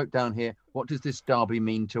 Chidge, you wrote down here, what does this derby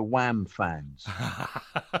mean to Wham fans?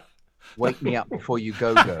 Wake me up before you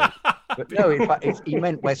go. But no, he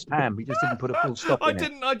meant West Ham. He just didn't put a full stop in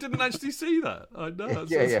it. I didn't actually see that. I know.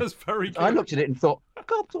 That's very good. I looked at it and thought,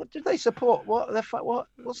 God, did they support? What's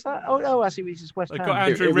that? Oh, no, I see. It's just West Ham. They got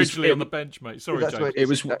Andrew Ridgeley on the bench, mate. Sorry, James.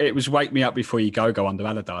 It was wake me up before you go under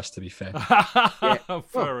Allardyce, to be fair.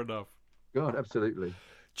 Fair enough. God, absolutely.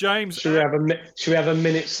 James, should we have a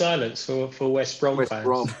minute silence for West Brom fans?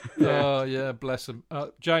 Brom. Oh yeah, bless them.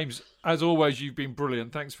 James, as always, you've been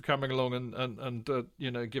brilliant. Thanks for coming along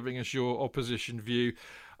and giving us your opposition view.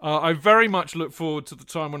 I very much look forward to the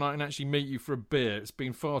time when I can actually meet you for a beer. It's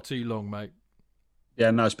been far too long, mate.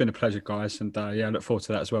 Yeah, no, it's been a pleasure, guys, and I look forward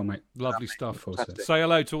to that as well, mate. Lovely stuff. Say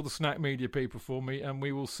hello to all the Snack Media people for me, and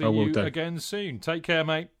we will see you again soon. Take care,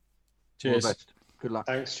 mate. Cheers. All the best. Good luck.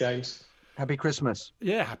 Thanks, James. Happy Christmas.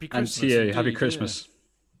 Yeah, happy Christmas. And to you, indeed, happy Christmas.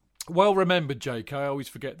 Yeah. Well remembered, JK. I always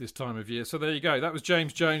forget this time of year. So there you go. That was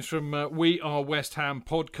James Jones from We Are West Ham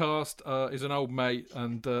podcast. He's an old mate,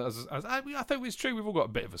 and I think it's true. We've all got a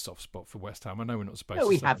bit of a soft spot for West Ham. I know we're not supposed to. No,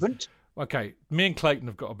 we say haven't. Okay, me and Clayton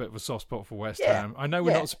have got a bit of a soft spot for West Ham. I know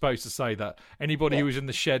we're not supposed to say that. Anybody who was in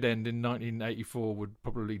the shed end in 1984 would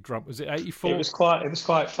probably drum. Was it 84? It was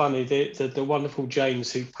quite funny. The wonderful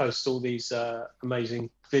James who posts all these amazing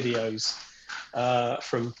videos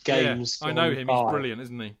from games. Yeah, I know him. He's brilliant,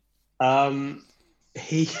 isn't he?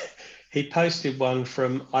 He posted one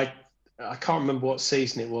from I can't remember what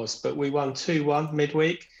season it was, but we won 2-1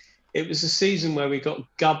 midweek. It was a season where we got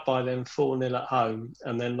gubbed by them 4-0 at home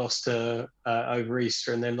and then lost over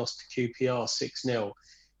Easter and then lost to QPR 6-0.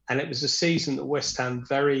 And it was a season that West Ham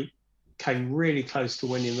came really close to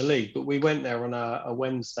winning the league. But we went there on a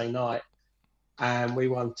Wednesday night and we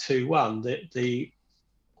won 2-1. The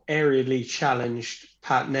aerially challenged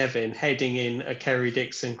Pat Nevin heading in a Kerry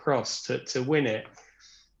Dixon cross to win it.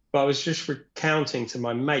 But I was just recounting to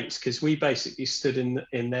my mates because we basically stood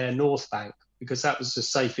in their North Bank, because that was the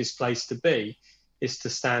safest place to be, is to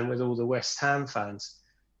stand with all the West Ham fans.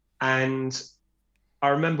 And I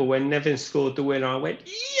remember when Nevin scored the winner, I went,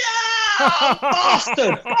 yeah,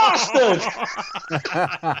 bastard!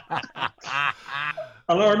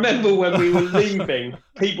 And I remember when we were leaving,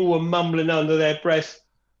 people were mumbling under their breath,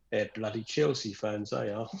 they're bloody Chelsea fans, they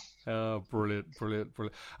are. Oh, brilliant.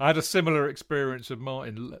 I had a similar experience with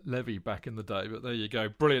Martin Levy back in the day, but there you go.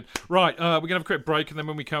 Brilliant. Right, we're going to have a quick break, and then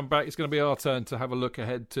when we come back, it's going to be our turn to have a look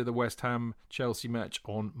ahead to the West Ham-Chelsea match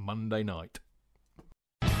on Monday night.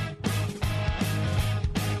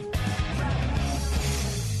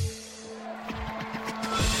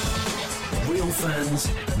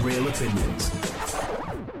 fans, real opinions.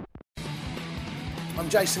 I'm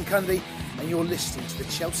Jason Cundy, and you're listening to the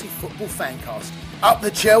Chelsea Football Fancast. Up the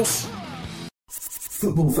Chelsea!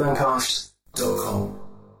 Footballfancast.com.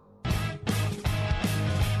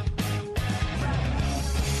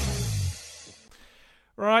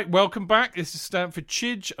 Right, welcome back. This is Stamford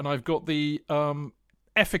Chidge, and I've got the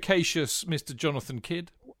efficacious Mr. Jonathan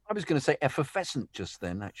Kidd. I was going to say effervescent just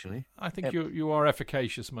then, actually. I think you are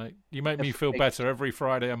efficacious, mate. You make me feel better every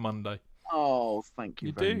Friday and Monday. Oh, thank you,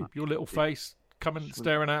 You very do. much. Your little face coming,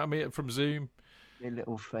 staring at me from Zoom. Your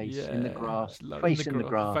little face in the grass. Face in the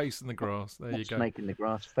grass. Face in the grass. There you go. Snake in the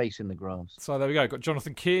grass, face in the grass. So there we go. Got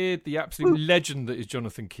Jonathan Kidd, the absolute legend that is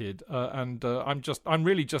Jonathan Kidd, and I'm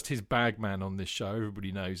really just his bag man on this show.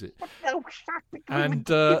 Everybody knows it. And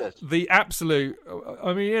the absolute,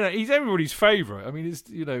 I mean, you know, he's everybody's favourite. I mean, it's,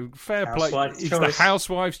 you know, fair play. He's the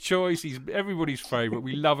housewife's choice. He's everybody's favourite.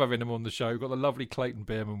 We love having him on the show. We've got the lovely Clayton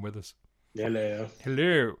Beerman with us. Hello.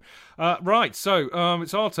 Hello. Right, so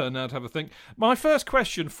it's our turn now to have a think. My first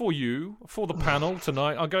question for you, for the panel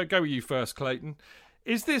tonight, I'll go with you first, Clayton.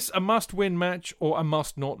 Is this a must-win match or a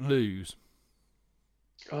must-not-lose?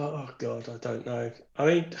 Oh, God, I don't know. I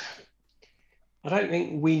mean, I don't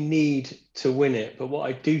think we need to win it, but what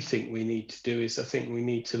I do think we need to do is I think we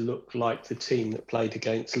need to look like the team that played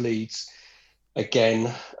against Leeds again.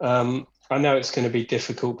 I know it's going to be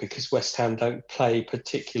difficult because West Ham don't play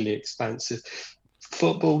particularly expansive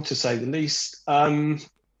football, to say the least. I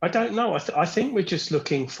don't know. I think we're just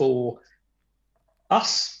looking for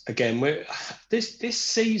us again. This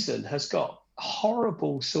season has got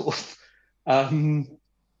horrible sort of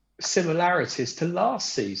similarities to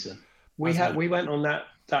last season. We went on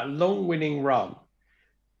that long winning run,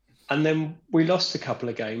 and then we lost a couple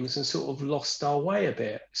of games and sort of lost our way a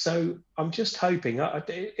bit. So I'm just hoping.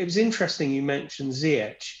 It was interesting you mentioned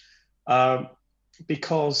Ziyech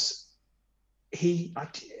because it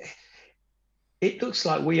looks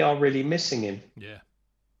like we are really missing him. Yeah.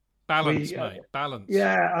 Balance, mate. Balance.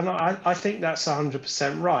 Yeah, and I think that's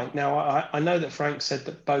 100% right. Now, I know that Frank said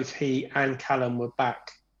that both he and Callum were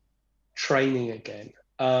back training again.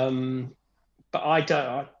 But I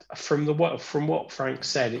don't. From what Frank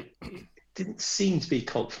said, it didn't seem to be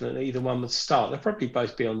confident that either one would start. They'll probably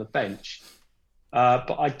both be on the bench.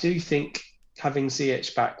 But I do think having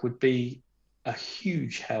Ziyech back would be a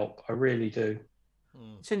huge help. I really do.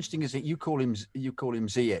 It's interesting, isn't it? You call him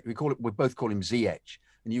Ziyech. We both call him Ziyech,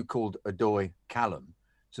 and you called Odoi Callum.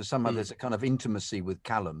 So somehow there's a kind of intimacy with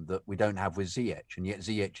Callum that we don't have with Ziyech, and yet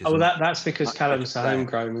Ziyech is. Oh, that's because Callum's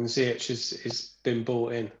homegrown and Ziyech is been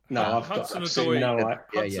bought in. No, I've got absolutely no idea.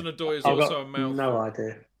 Hudson Odoi is also a mouthful. No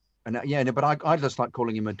idea. And but I just like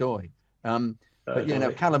calling him Odoi. But you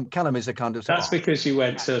know, Callum is a kind of. That's because you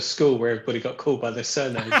went to a school where everybody got called by their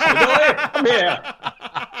surname. I'm here.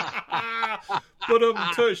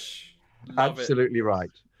 Tush. Absolutely right.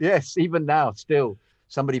 Yes, even now, still,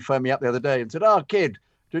 somebody phoned me up the other day and said, "Oh, kid,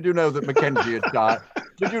 did you know that Mackenzie had died?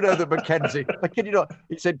 Did you know that Mackenzie?" I kid you not.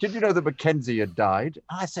 He said, "Did you know that Mackenzie had died?"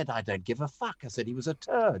 I said, "I don't give a fuck." I said, "He was a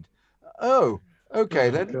turd." Oh, okay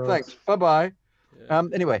then. God. Thanks. Bye-bye. Yeah.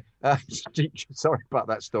 Anyway, sorry about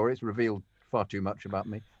that story. It's revealed far too much about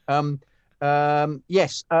me.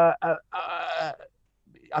 Yes, I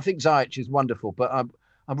think Ziyech is wonderful, but I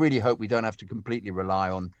really hope we don't have to completely rely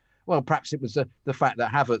on. Well, perhaps it was the fact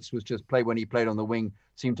that Havertz was just when he played on the wing,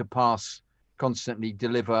 seemed to constantly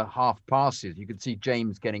deliver half passes. You could see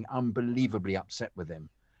James getting unbelievably upset with him.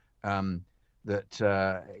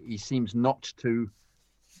 That he seems not to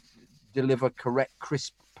deliver correct,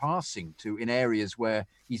 crisp passing in areas where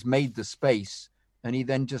he's made the space, and he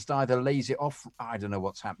then just either lays it off. I don't know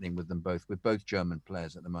what's happening with them both, with both German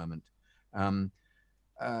players at the moment.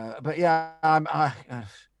 But yeah,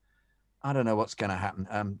 I don't know what's going to happen.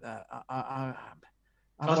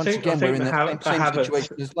 Once again, we're in the same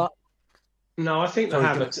situation as last. No, I think the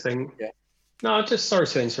Havertz thing. Yeah. No, I'm just sorry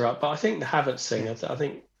to interrupt, but I think the Havertz thing. I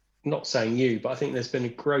think, not saying you, but I think there's been a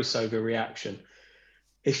gross overreaction.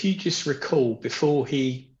 If you just recall, before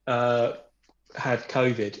he had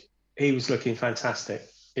COVID, he was looking fantastic.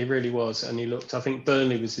 He really was, and he looked. I think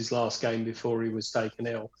Burnley was his last game before he was taken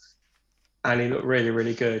ill. And he looked really,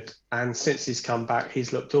 really good. And since he's come back,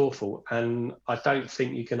 he's looked awful. And I don't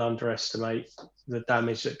think you can underestimate the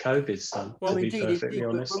damage that COVID's done, to be perfectly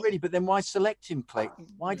honest. But then why select him, Clayton?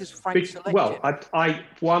 Why does Frank select him?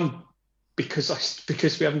 Well,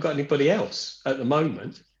 because we haven't got anybody else at the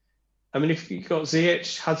moment. I mean, if you've got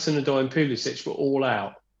Ziyech, Hudson-Odoi and Pulisic were all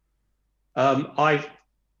out. I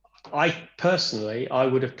personally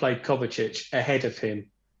would have played Kovacic ahead of him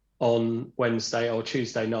on Wednesday or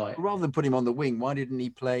Tuesday night. Rather than put him on the wing, why didn't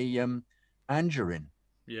he play Angerin.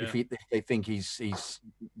 Yeah. If they think he's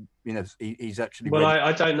actually Well, ready.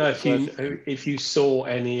 I don't know if you saw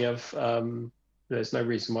any of. There's no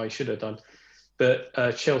reason why you should have done, but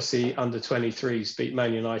Chelsea under 23s beat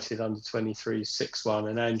Man United under 23s 6-1,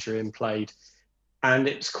 and Angerin played. And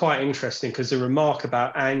it's quite interesting because the remark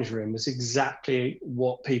about Angerin was exactly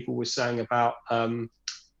what people were saying about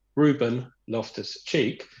Ruben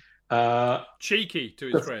Loftus-Cheek. Cheeky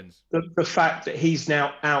to his friends. The fact that he's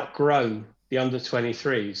now outgrown the under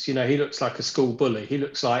 23s. You know, he looks like a school bully. He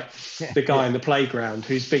looks like the guy in the playground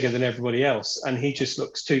who's bigger than everybody else. And he just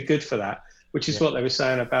looks too good for that, which is what they were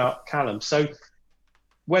saying about Callum. So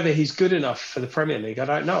whether he's good enough for the Premier League, I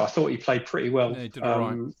don't know. I thought he played pretty well he did all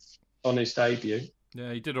right on his debut.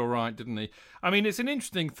 Yeah, he did all right, didn't he? I mean, it's an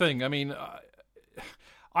interesting thing. I mean,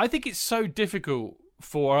 I think it's so difficult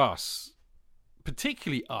for us,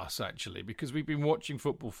 particularly us, actually, because we've been watching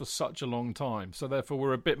football for such a long time. So therefore,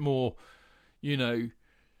 we're a bit more,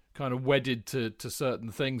 kind of wedded to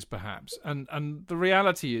certain things, perhaps. And the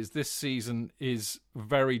reality is this season is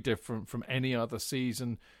very different from any other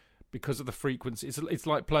season because of the frequency. It's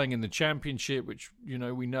like playing in the Championship, which,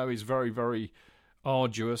 we know is very, very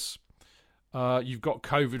arduous. You've got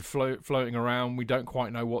COVID floating around. We don't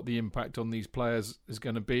quite know what the impact on these players is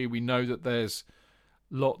going to be. We know that there's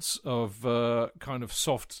lots of kind of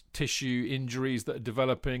soft tissue injuries that are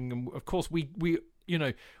developing. And of course, we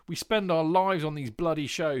spend our lives on these bloody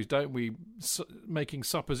shows, don't we, making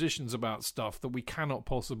suppositions about stuff that we cannot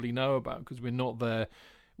possibly know about because we're not there,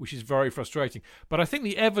 which is very frustrating. But I think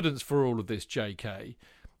the evidence for all of this, JK,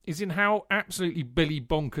 is in how absolutely Billy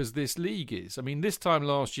bonkers this league is. I mean, this time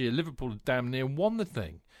last year, Liverpool damn near won the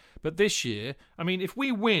thing. But this year, I mean, if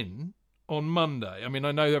we win on Monday, I mean,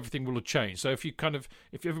 I know everything will have changed. So if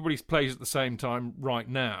everybody plays at the same time right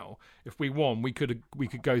now, if we won, we could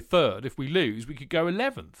go third. If we lose, we could go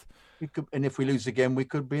 11th. And if we lose again, we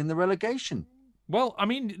could be in the relegation. Well, I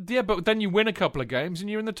mean, yeah, but then you win a couple of games and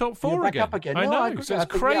you're in the top four You're back again. up again. I No, know, agree. so it's I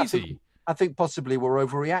think, crazy. I think possibly we're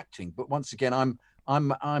overreacting, but once again,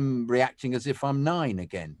 I'm reacting as if I'm 9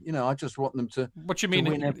 again. I just want them to. What do you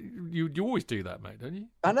mean? You always do that, mate, don't you?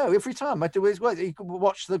 I know. Every time I do it, you can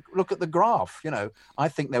look at the graph. I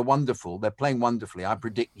think they're wonderful. They're playing wonderfully. I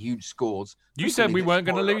predict huge scores. You said we weren't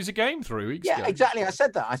going to lose a game 3 weeks ago. Yeah, exactly. I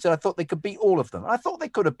said that. I said I thought they could beat all of them. I thought they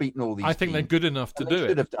could have beaten all these. I think teams, they're good enough to do it.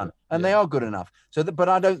 Should have done, and they are good enough. But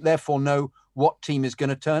I don't therefore know what team is going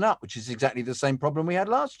to turn up, which is exactly the same problem we had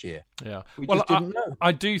last year. Yeah, we just didn't know.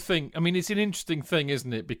 I do think. I mean, it's an interesting thing,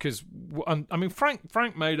 isn't it? Because I mean,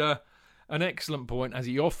 Frank made an excellent point, as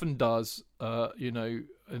he often does.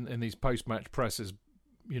 In these post-match presses,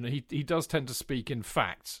 he does tend to speak in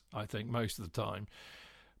facts. I think most of the time,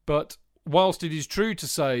 but whilst it is true to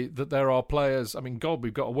say that there are players, I mean, God,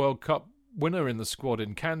 we've got a World Cup winner in the squad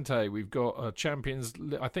in Kante. We've got a Champions.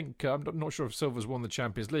 I think I'm not sure if Silva's won the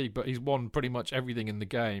Champions League, but he's won pretty much everything in the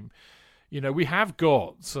game. We have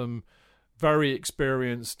got some very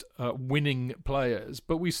experienced winning players,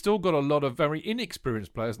 but we've still got a lot of very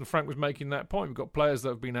inexperienced players. And Frank was making that point. We've got players that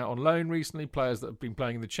have been out on loan recently, players that have been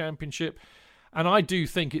playing in the Championship, and I do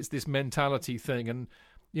think it's this mentality thing. And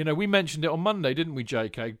we mentioned it on Monday, didn't we,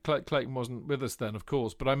 JK? Clayton wasn't with us then, of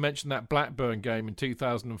course, but I mentioned that Blackburn game in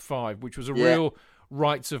 2005, which was a real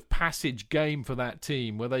rites of passage game for that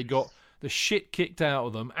team, where they got the shit kicked out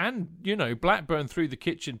of them. And, Blackburn threw the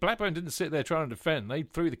kitchen. Blackburn didn't sit there trying to defend. They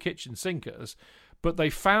threw the kitchen sinkers, but they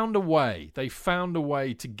found a way. They found a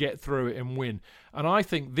way to get through it and win. And I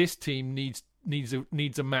think this team needs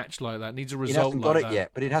a match like that, needs a result like that. It hasn't got it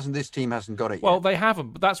yet, but this team hasn't got it yet. Well, they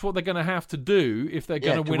haven't, but that's what they're going to have to do if they're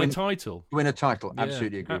going to win a title. Win a title,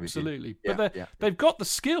 absolutely agree with you. Absolutely. But they've got the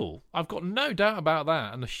skill. I've got no doubt about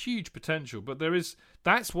that, and a huge potential. But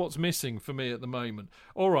that's what's missing for me at the moment.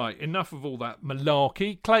 All right, enough of all that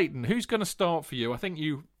malarkey. Clayton, who's going to start for you? I think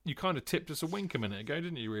you kind of tipped us a wink a minute ago,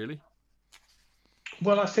 didn't you, really?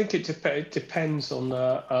 Well, I think it depends on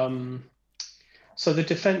the... So the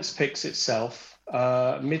defence picks itself.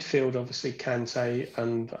 Midfield, obviously, Kante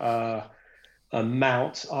and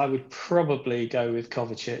Mount. I would probably go with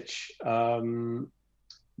Kovacic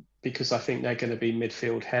because I think they're going to be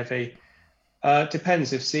midfield heavy.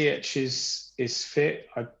 Depends if Ziyech is fit.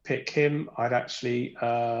 I'd pick him. I'd actually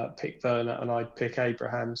pick Werner, and I'd pick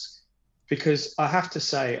Abrahams, because I have to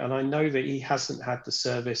say, and I know that he hasn't had the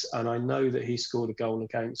service, and I know that he scored a goal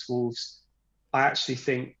against Wolves. I actually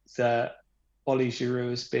think that Oli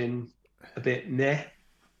Giroud has been a bit the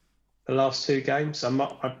last 2 games.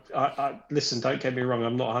 Listen, don't get me wrong,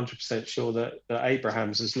 I'm not 100% sure that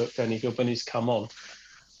Abrahams has looked any good when he's come on.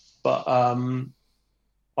 But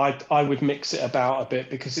I would mix it about a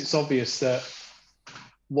bit, because it's obvious that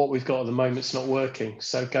what we've got at the moment's not working.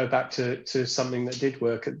 So go back to something that did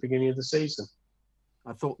work at the beginning of the season.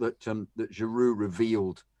 I thought that that Giroud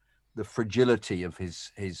revealed the fragility of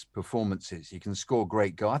his performances. He can score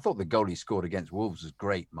great goal. I thought the goal he scored against Wolves was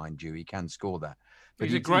great, mind you. He can score that. But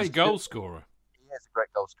he's a great goal scorer. He is a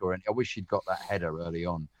great goal scorer, and I wish he'd got that header early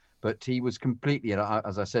on. But he was completely,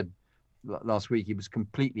 as I said last week, he was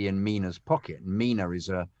completely in Mina's pocket. And Mina is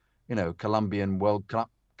a, Colombian World Cup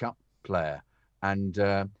player, and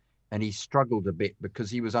he struggled a bit because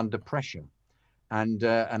he was under pressure. And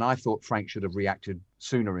I thought Frank should have reacted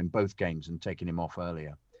sooner in both games and taken him off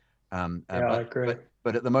earlier. I agree.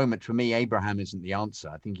 But at the moment, for me, Abraham isn't the answer.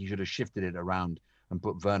 I think he should have shifted it around and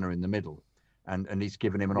put Werner in the middle. And he's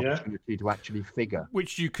given him an opportunity to actually figure.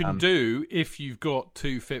 Which you can do if you've got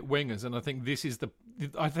two fit wingers. And I think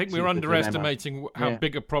we're underestimating how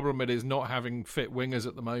big a problem it is not having fit wingers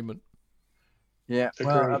at the moment. Yeah,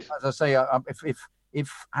 well, as I say, if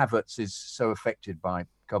Havertz is so affected by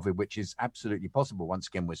COVID, which is absolutely possible, once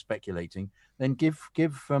again we're speculating, then give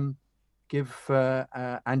Angerin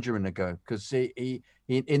a go, because he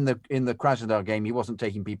in the Krasnodar game he wasn't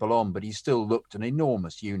taking people on, but he still looked an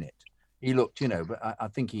enormous unit. He looked, but I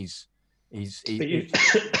think he's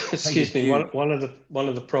excuse me. One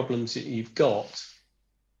of the problems that you've got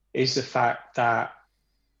is the fact that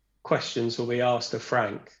questions will be asked of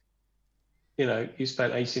Frank. You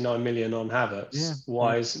spent 89 million on Havertz. Yeah.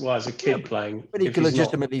 Why is a kid playing? But he could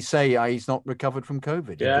legitimately say he's not recovered from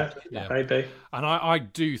COVID. Yeah, maybe. And I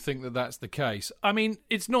do think that that's the case. I mean,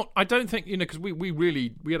 it's not. I don't think because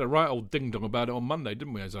we had a right old ding dong about it on Monday,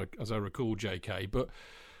 didn't we? As I recall, JK. But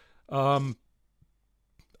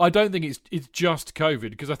I don't think it's just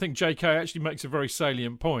COVID, because I think JK actually makes a very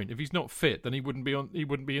salient point. If he's not fit, then he wouldn't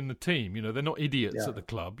be in the team. They're not idiots at the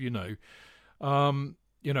club.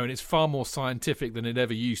 And it's far more scientific than it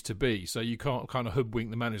ever used to be. So you can't kind of hoodwink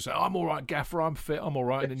the manager and say, I'm all right, Gaffer, I'm fit, I'm all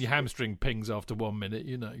right. And then your hamstring pings after 1 minute,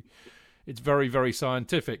 It's very, very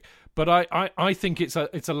scientific. But I think it's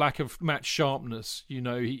a lack of match sharpness.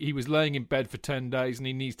 He was laying in bed for 10 days and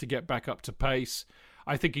he needs to get back up to pace.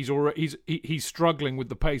 I think he's struggling with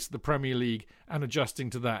the pace of the Premier League and adjusting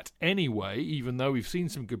to that anyway, even though we've seen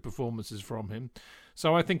some good performances from him.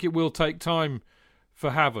 So I think it will take time for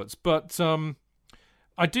Havertz. But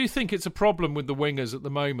I do think it's a problem with the wingers at the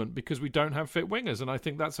moment because we don't have fit wingers, and I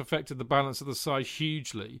think that's affected the balance of the side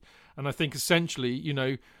hugely. And I think essentially,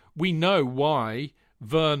 we know why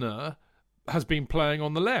Werner has been playing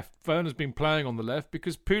on the left. Werner's been playing on the left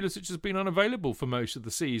because Pulisic has been unavailable for most of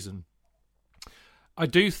the season. I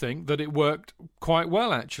do think that it worked quite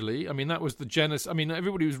well, actually. I mean, that was the genesis. I mean,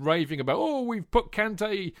 everybody was raving about, we've put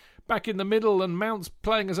Kante back in the middle and Mount's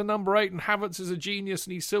playing as a number 8 and Havertz is a genius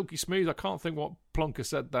and he's silky smooth. I can't think what Plonker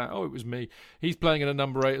said that. Oh, it was me. He's playing in a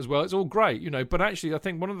number 8 as well. It's all great, But actually, I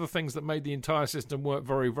think one of the things that made the entire system work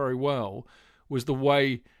very, very well was the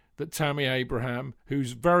way that Tammy Abraham,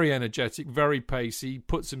 who's very energetic, very pacey,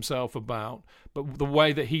 puts himself about, but the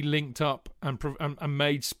way that he linked up and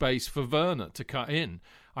made space for Werner to cut in.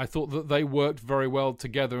 I thought that they worked very well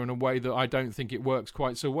together in a way that I don't think it works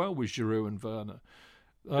quite so well with Giroud and Werner.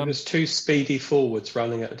 There's two speedy forwards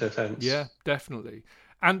running at defence. Yeah, definitely.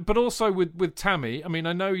 But also with Tammy, I mean,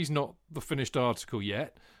 I know he's not the finished article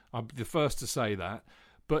yet. I'll be the first to say that.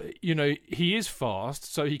 But, he is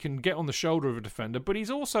fast, so he can get on the shoulder of a defender. But he's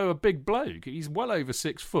also a big bloke. He's well over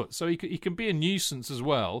 6 foot, so he can be a nuisance as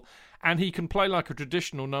well. And he can play like a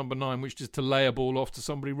traditional number 9, which is to lay a ball off to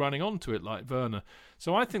somebody running onto it like Werner.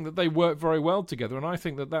 So I think that they work very well together, and I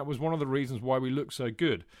think that was one of the reasons why we look so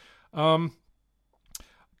good.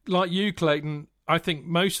 Like you, Clayton, I think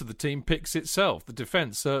most of the team picks itself. The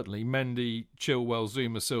defence, certainly. Mendy, Chilwell,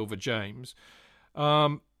 Zuma, Silva, James.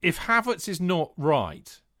 If Havertz is not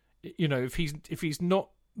right, if he's not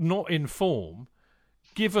in form,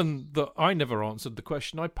 given that I never answered the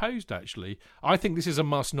question I posed, actually, I think this is a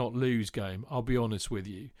must-not-lose game, I'll be honest with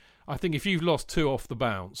you. I think if you've lost 2 off the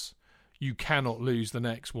bounce, you cannot lose the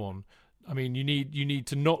next one. I mean, you need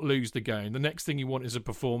to not lose the game. The next thing you want is a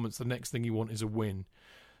performance. The next thing you want is a win.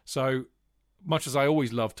 So, much as I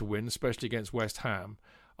always love to win, especially against West Ham,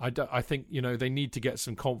 I think, they need to get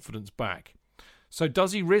some confidence back. So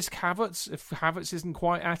does he risk Havertz if Havertz isn't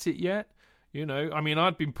quite at it yet?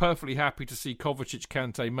 I'd been perfectly happy to see Kovacic,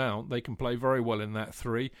 Kante, Mount. They can play very well in that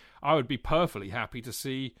 3. I would be perfectly happy to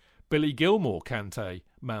see Billy Gilmour, Kante,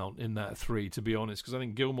 Mount in that 3, to be honest, because I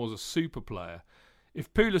think Gilmour's a super player.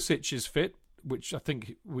 If Pulisic is fit, which I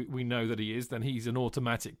think we know that he is, then he's an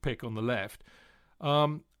automatic pick on the left.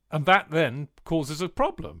 And that then causes a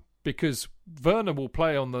problem, because Werner will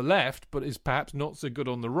play on the left, but is perhaps not so good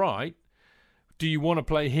on the right. do you want to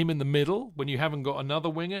play him in the middle when you haven't got another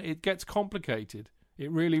winger? It gets complicated. It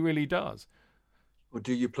really, really does. Or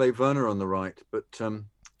do you play Werner on the right? But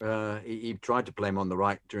he tried to play him on the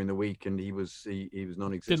right during the week, and he was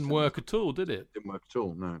non-existent. Didn't work at all, did it? Didn't work at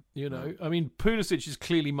all. No. I mean, Pulisic is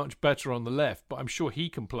clearly much better on the left, but I'm sure he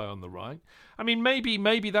can play on the right. I mean,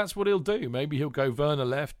 maybe that's what he'll do. Maybe he'll go Werner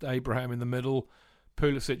left, Abraham in the middle,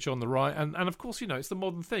 Pulisic on the right, and of course, it's the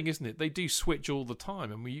modern thing, isn't it? They do switch all the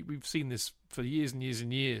time, and we've seen this for years and years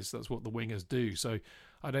and years. That's what the wingers do. So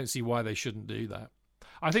I don't see why they shouldn't do that.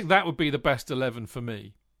 I think that would be the best 11 for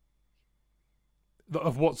me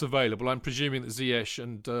of what's available. I'm presuming that Ziyech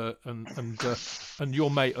and your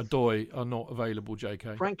mate Odoi are not available,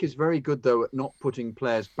 JK. Frank is very good though at not putting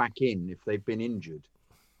players back in if they've been injured.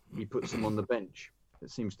 He puts them on the bench. It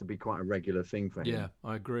seems to be quite a regular thing for him. Yeah,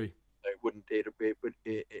 I agree.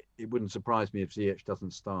 It wouldn't surprise me if Ziyech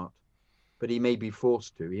doesn't start, but he may be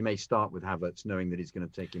forced to. He may start with Havertz, knowing that he's going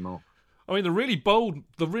to take him off. I mean, the really bold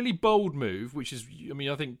move, which is,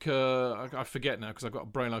 I think I forget now because I've got a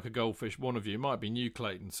brain like a goldfish. One of you, it might be you,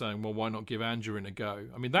 Clayton, saying, "Well, why not give Angerin a go?"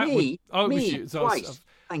 I mean, that me, would. Oh, me, it was you. So twice.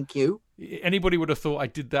 Thank you. Anybody would have thought I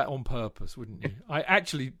did that on purpose, wouldn't you? I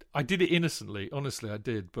did it innocently. Honestly, I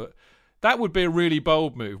did, but. That would be a really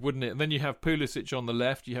bold move, wouldn't it? And then you have Pulisic on the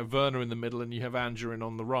left, you have Werner in the middle, and you have Angerin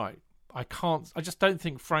on the right. I just don't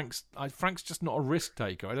think Frank's just not a risk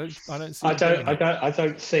taker. I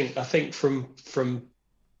don't see. I think from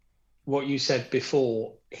what you said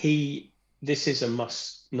before, this is a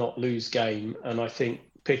must not lose game, and I think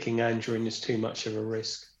picking Angerin is too much of a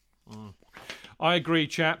risk. I agree,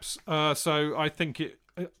 chaps. So I think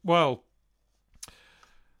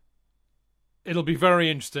it'll be very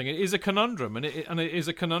interesting. It is a conundrum, and it is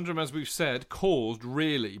a conundrum, as we've said, caused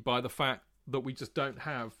really by the fact that we just don't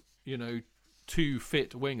have, two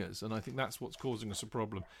fit wingers, and I think that's what's causing us a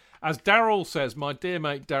problem. As Daryl says, my dear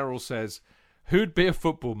mate Daryl says, who'd be a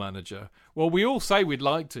football manager? Well, we all say we'd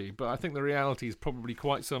like to, but I think the reality is probably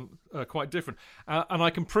quite different. And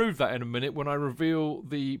I can prove that in a minute when I reveal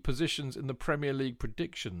the positions in the Premier League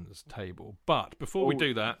predictions table. But before we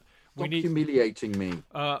do that, Stop humiliating me.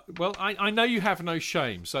 Well, I know you have no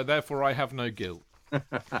shame, so therefore I have no guilt.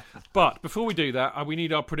 But before we do that, we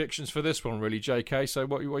need our predictions for this one, really, JK. So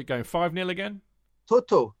what are you going, 5-0 again?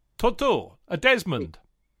 Toto. A Desmond.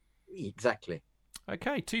 Exactly.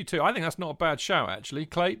 Okay, 2-2. I think that's not a bad shout, actually.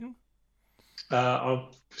 Clayton?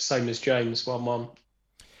 Same as James, 1-1.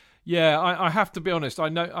 Yeah, I have to be honest. I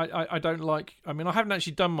know I don't like. I mean, I haven't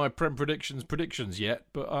actually done my Prem predictions yet,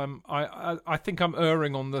 but I think I'm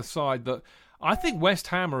erring on the side that I think West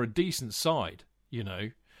Ham are a decent side,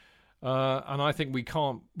 and I think we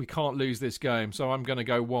can't lose this game. So I'm going to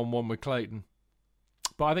go 1-1 with Clayton,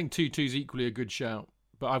 but I think 2-2 is equally a good shout.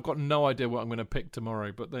 But I've got no idea what I'm going to pick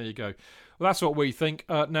tomorrow. But there you go. Well, that's what we think.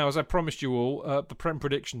 Now, as I promised you all, the Prem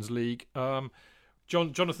Predictions League.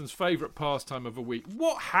 Jonathan's favourite pastime of a week.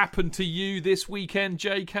 What happened to you this weekend,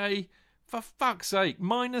 JK? For fuck's sake,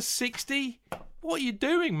 -60? What are you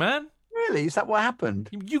doing, man? Really? Is that what happened?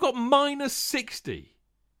 You got -60.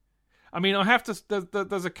 I mean, I have to.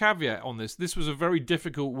 There's a caveat on this. This was a very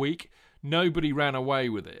difficult week. Nobody ran away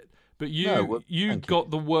with it, but you got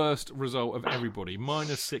the worst result of everybody.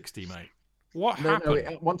 -60, mate. What happened?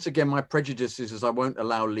 No, once again, my prejudice is I won't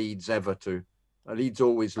allow Leeds ever to. Leeds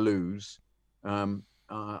always lose. I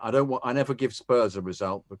never give Spurs a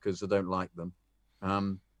result because I don't like them.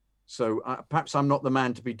 So perhaps I'm not the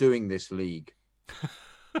man to be doing this league.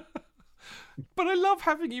 But I love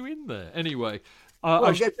having you in there. Anyway.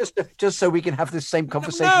 Just so we can have this same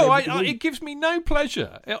conversation. No, it gives me no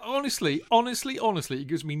pleasure. Honestly, it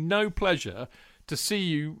gives me no pleasure to see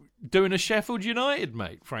you doing a Sheffield United,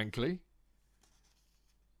 mate, frankly.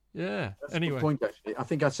 Yeah. That's anyway, a good point, actually. I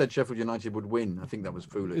think I said Sheffield United would win. I think that was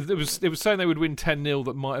foolish. It was saying they would win 10-0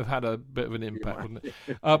 that might have had a bit of an impact, wouldn't it?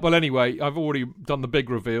 Well, anyway, I've already done the big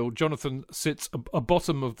reveal. Jonathan sits a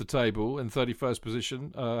bottom of the table in 31st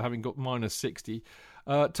position, having got -60.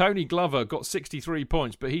 Tony Glover got 63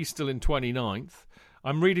 points, but he's still in 29th.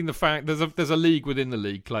 I'm reading the fact there's a league within the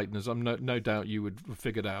league, Clayton, as I'm no doubt you would have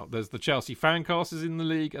figured out. There's the Chelsea FanCast is in the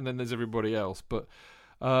league, and then there's everybody else, but.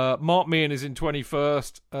 Mark Meehan is in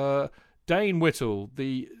 21st. Dane Whittle,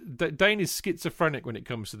 Dane is schizophrenic when it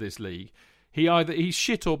comes to this league. He's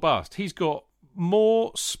shit or bust. He's got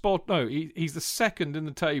more he's the second in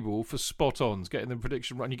the table for spot-ons, getting the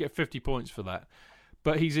prediction right. And you get 50 points for that.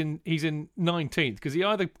 But he's in 19th because he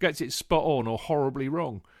either gets it spot on or horribly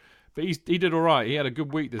wrong. But he did all right. He had a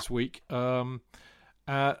good week this week.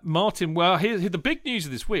 Martin, well, here's the big news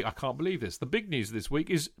of this week. I can't believe this. The big news of this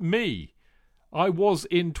week is me. I was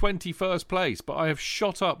in 21st place, but I have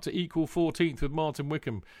shot up to equal 14th with Martin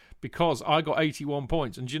Wickham because I got 81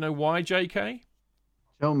 points. And do you know why, JK?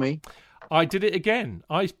 Tell me. I did it again.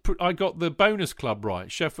 I got the bonus club right.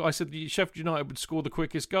 I said Sheffield United would score the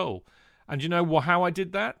quickest goal. And do you know how I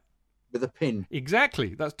did that? With a pin.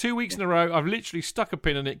 Exactly. That's 2 weeks in a row. I've literally stuck a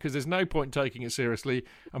pin in it because there's no point taking it seriously.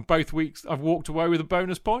 And both weeks I've walked away with the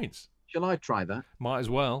bonus points. Shall I try that? Might as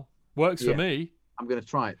well. Works for me. I'm going to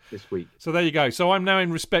try it this week. So there you go. So I'm now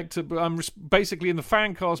in respect to... I'm basically in the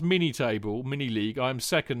FanCast mini league. I'm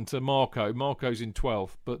second to Marco. Marco's in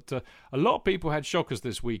 12th. But a lot of people had shockers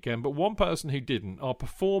this weekend. But one person who didn't, our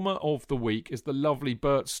performer of the week, is the lovely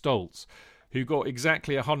Bert Stoltz, who got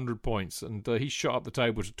exactly 100 points. And he shot up the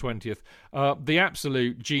table to 20th. The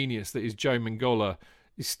absolute genius that is Joe Mingola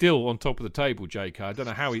is still on top of the table, JK. I don't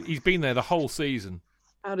know how he's been there the whole season.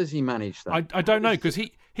 How does he manage that? I don't know, because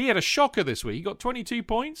he had a shocker this week. He got 22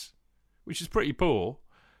 points, which is pretty poor.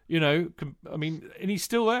 You know, I mean, and he's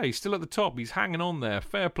still there. He's still at the top. He's hanging on there.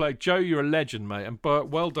 Fair play. Joe, you're a legend, mate. And Bert,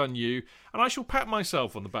 well done you. And I shall pat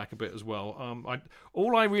myself on the back a bit as well.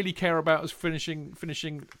 All I really care about is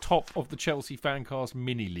finishing top of the Chelsea FanCast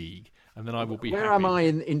mini league. And then I will be happy. Where am I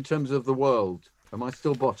in terms of the world? Am I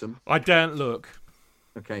still bottom? I daren't look.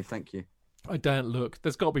 Okay, thank you. I daren't look.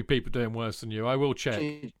 There's got to be people doing worse than you. I will check.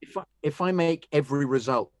 If I make every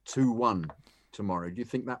result 2-1 tomorrow, do you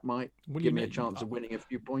think that might give me a chance of winning a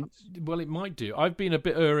few points? Well, it might do. I've been a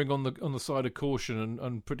bit erring on the side of caution,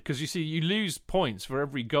 and because you see, you lose points for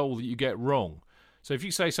every goal that you get wrong. So if you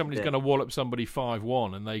say somebody's going to wallop somebody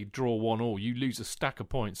 5-1 and they draw 1-1, you lose a stack of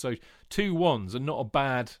points. So 2 1s are not a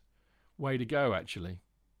bad way to go, actually.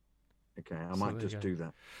 Okay, I might just do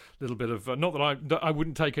that. Little bit of not that I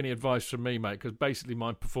wouldn't take any advice from me, mate, because basically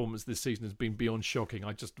my performance this season has been beyond shocking.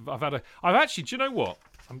 I've actually, do you know what?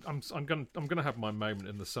 I'm gonna have my moment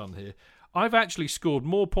in the sun here. I've actually scored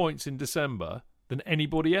more points in December than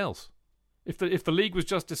anybody else. If the league was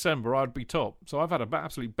just December, I'd be top. So I've had an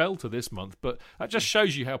absolute belter this month, but that just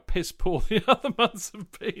shows you how piss poor the other months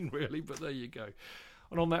have been, really. But there you go.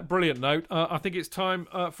 And on that brilliant note, I think it's time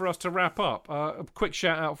for us to wrap up. A quick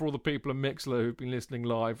shout out for all the people in Mixler who've been listening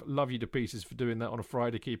live. Love you to pieces for doing that on a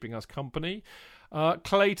Friday, keeping us company.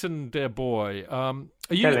 Clayton, dear boy, are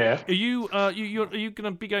you going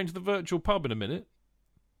to be going to the virtual pub in a minute?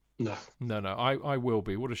 No. I will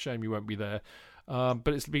be. What a shame you won't be there. But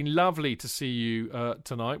it's been lovely to see you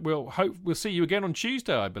tonight. We'll see you again on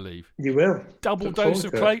Tuesday, I believe. You will. Double dose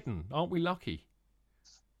of Clayton. Aren't we lucky?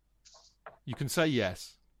 You can say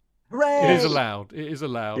yes. Hooray! It is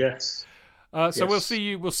allowed. Yes. So yes.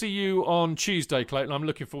 We'll see you on Tuesday, Clayton. I'm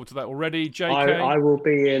looking forward to that already. JK, I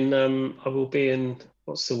will be in.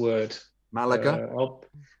 What's the word? Malaga.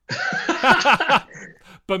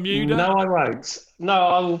 Bermuda. No, I won't. No,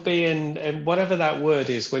 I will be in whatever that word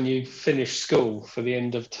is when you finish school for the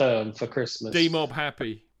end of term for Christmas. D-Mob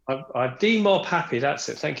happy. I'm D-Mob happy. That's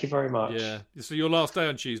it. Thank you very much. Yeah. So your last day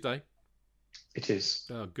on Tuesday. It is.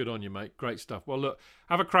 Oh, good on you, mate. Great stuff. Well, look,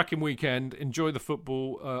 have a cracking weekend. Enjoy the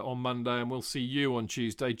football on Monday, and we'll see you on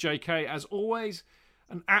Tuesday. JK, as always,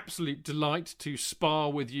 an absolute delight to spar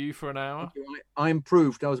with you for an hour. I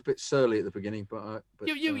improved. I was a bit surly at the beginning, but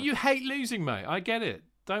you hate losing, mate. I get it.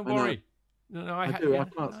 Don't worry. No, I do. I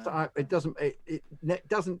can't. It doesn't. It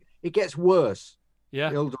doesn't. It gets worse. Yeah.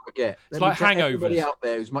 The older I get. It's like hangovers. Everybody out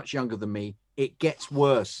there who's much younger than me, it gets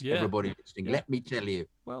worse. Yeah. Everybody listening. Yeah. Let me tell you.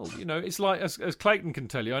 Well, it's like, as Clayton can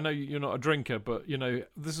tell you, I know you're not a drinker, but,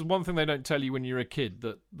 this is one thing they don't tell you when you're a kid,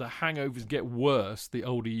 that the hangovers get worse the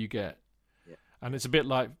older you get. Yeah. And it's a bit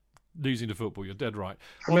like losing to football. You're dead right.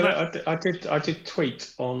 I did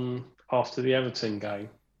tweet on after the Everton game.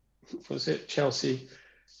 Was it Chelsea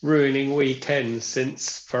ruining weekends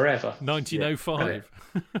since forever? 1905.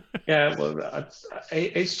 Yeah, well,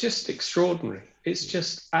 it's just extraordinary. It's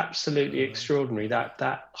just absolutely extraordinary.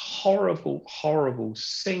 That horrible, horrible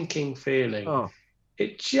sinking feeling. Oh.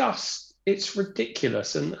 It's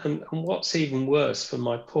ridiculous. And what's even worse for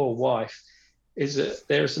my poor wife is that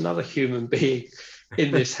there's another human being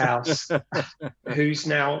in this house who's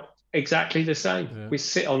now exactly the same. Yeah. We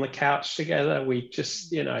sit on the couch together. We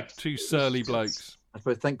just, two surly blokes. I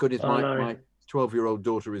suppose, thank goodness my 12-year-old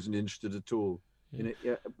daughter isn't interested at all.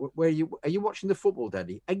 Yeah. Where are you watching the football,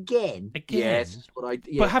 Daddy? Again? Yes.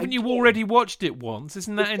 But haven't you already watched it once?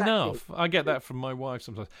 Isn't that enough? I get that from my wife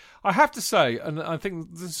sometimes. I have to say, and I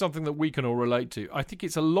think this is something that we can all relate to, I think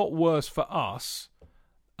it's a lot worse for us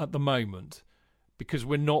at the moment because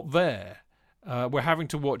we're not there. We're having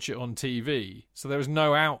to watch it on TV, so there is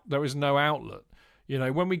no outlet.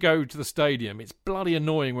 When we go to the stadium, it's bloody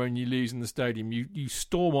annoying when you lose in the stadium. You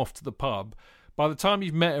storm off to the pub, by the time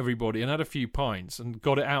you've met everybody and had a few pints and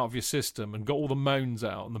got it out of your system and got all the moans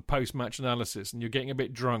out and the post-match analysis, and you're getting a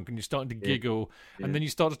bit drunk and you're starting to giggle, and then you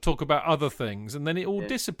start to talk about other things, and then it all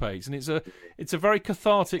dissipates, and it's a very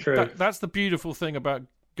cathartic. That's the beautiful thing about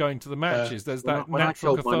going to the matches. There's that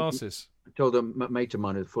natural catharsis. I told a mate of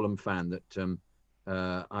mine, a Fulham fan, that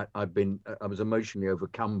I was emotionally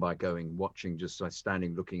overcome by watching, just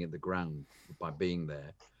standing looking at the ground by being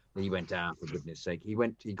there. He went out, for goodness sake. He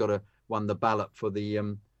won the ballot for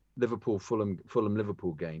the Fulham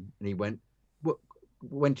Liverpool game, and he went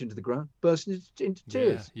into the ground, burst into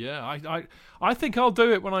tears. Yeah. I think I'll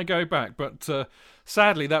do it when I go back, but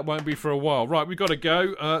sadly that won't be for a while. Right, we've got to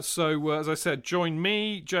go. So as I said, join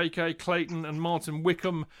me, J.K. Clayton, and Martin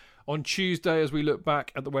Wickham on Tuesday as we look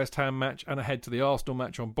back at the West Ham match and ahead to the Arsenal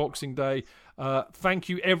match on Boxing Day. Thank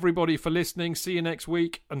you everybody for listening. See you next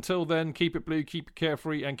week. Until then, keep it blue, keep it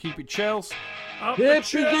carefree, and keep it Chels. Up the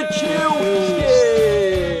Chels!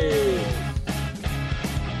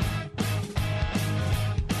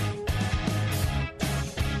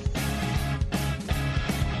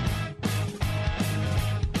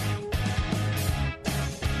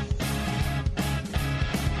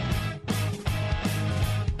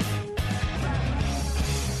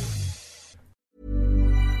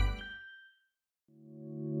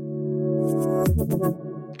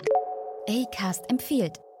 Acast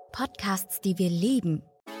empfiehlt Podcasts, die wir lieben.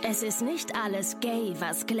 Es ist nicht alles gay,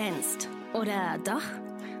 was glänzt. Oder doch?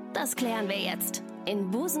 Das klären wir jetzt in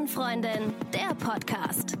Busenfreundin, der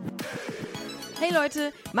Podcast. Hey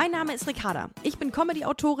Leute, mein Name ist Ricarda. Ich bin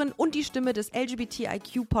Comedy-Autorin und die Stimme des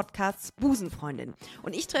LGBTIQ-Podcasts Busenfreundin.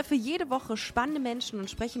 Und ich treffe jede Woche spannende Menschen und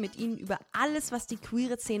spreche mit ihnen über alles, was die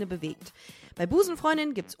queere Szene bewegt. Bei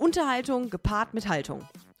Busenfreundin gibt's Unterhaltung gepaart mit Haltung.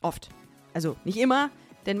 Oft. Also nicht immer,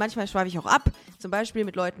 denn manchmal schweife ich auch ab. Zum Beispiel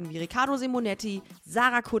mit Leuten wie Riccardo Simonetti,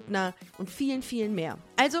 Sarah Kuttner und vielen, vielen mehr.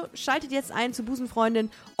 Also schaltet jetzt ein zu Busenfreundin,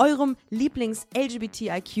 eurem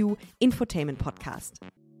Lieblings-LGBTIQ-Infotainment-Podcast.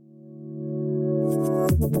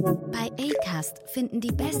 Bei Acast finden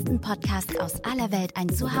die besten Podcasts aus aller Welt ein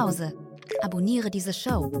Zuhause. Abonniere diese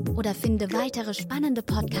Show oder finde weitere spannende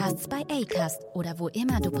Podcasts bei Acast oder wo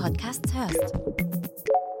immer du Podcasts hörst.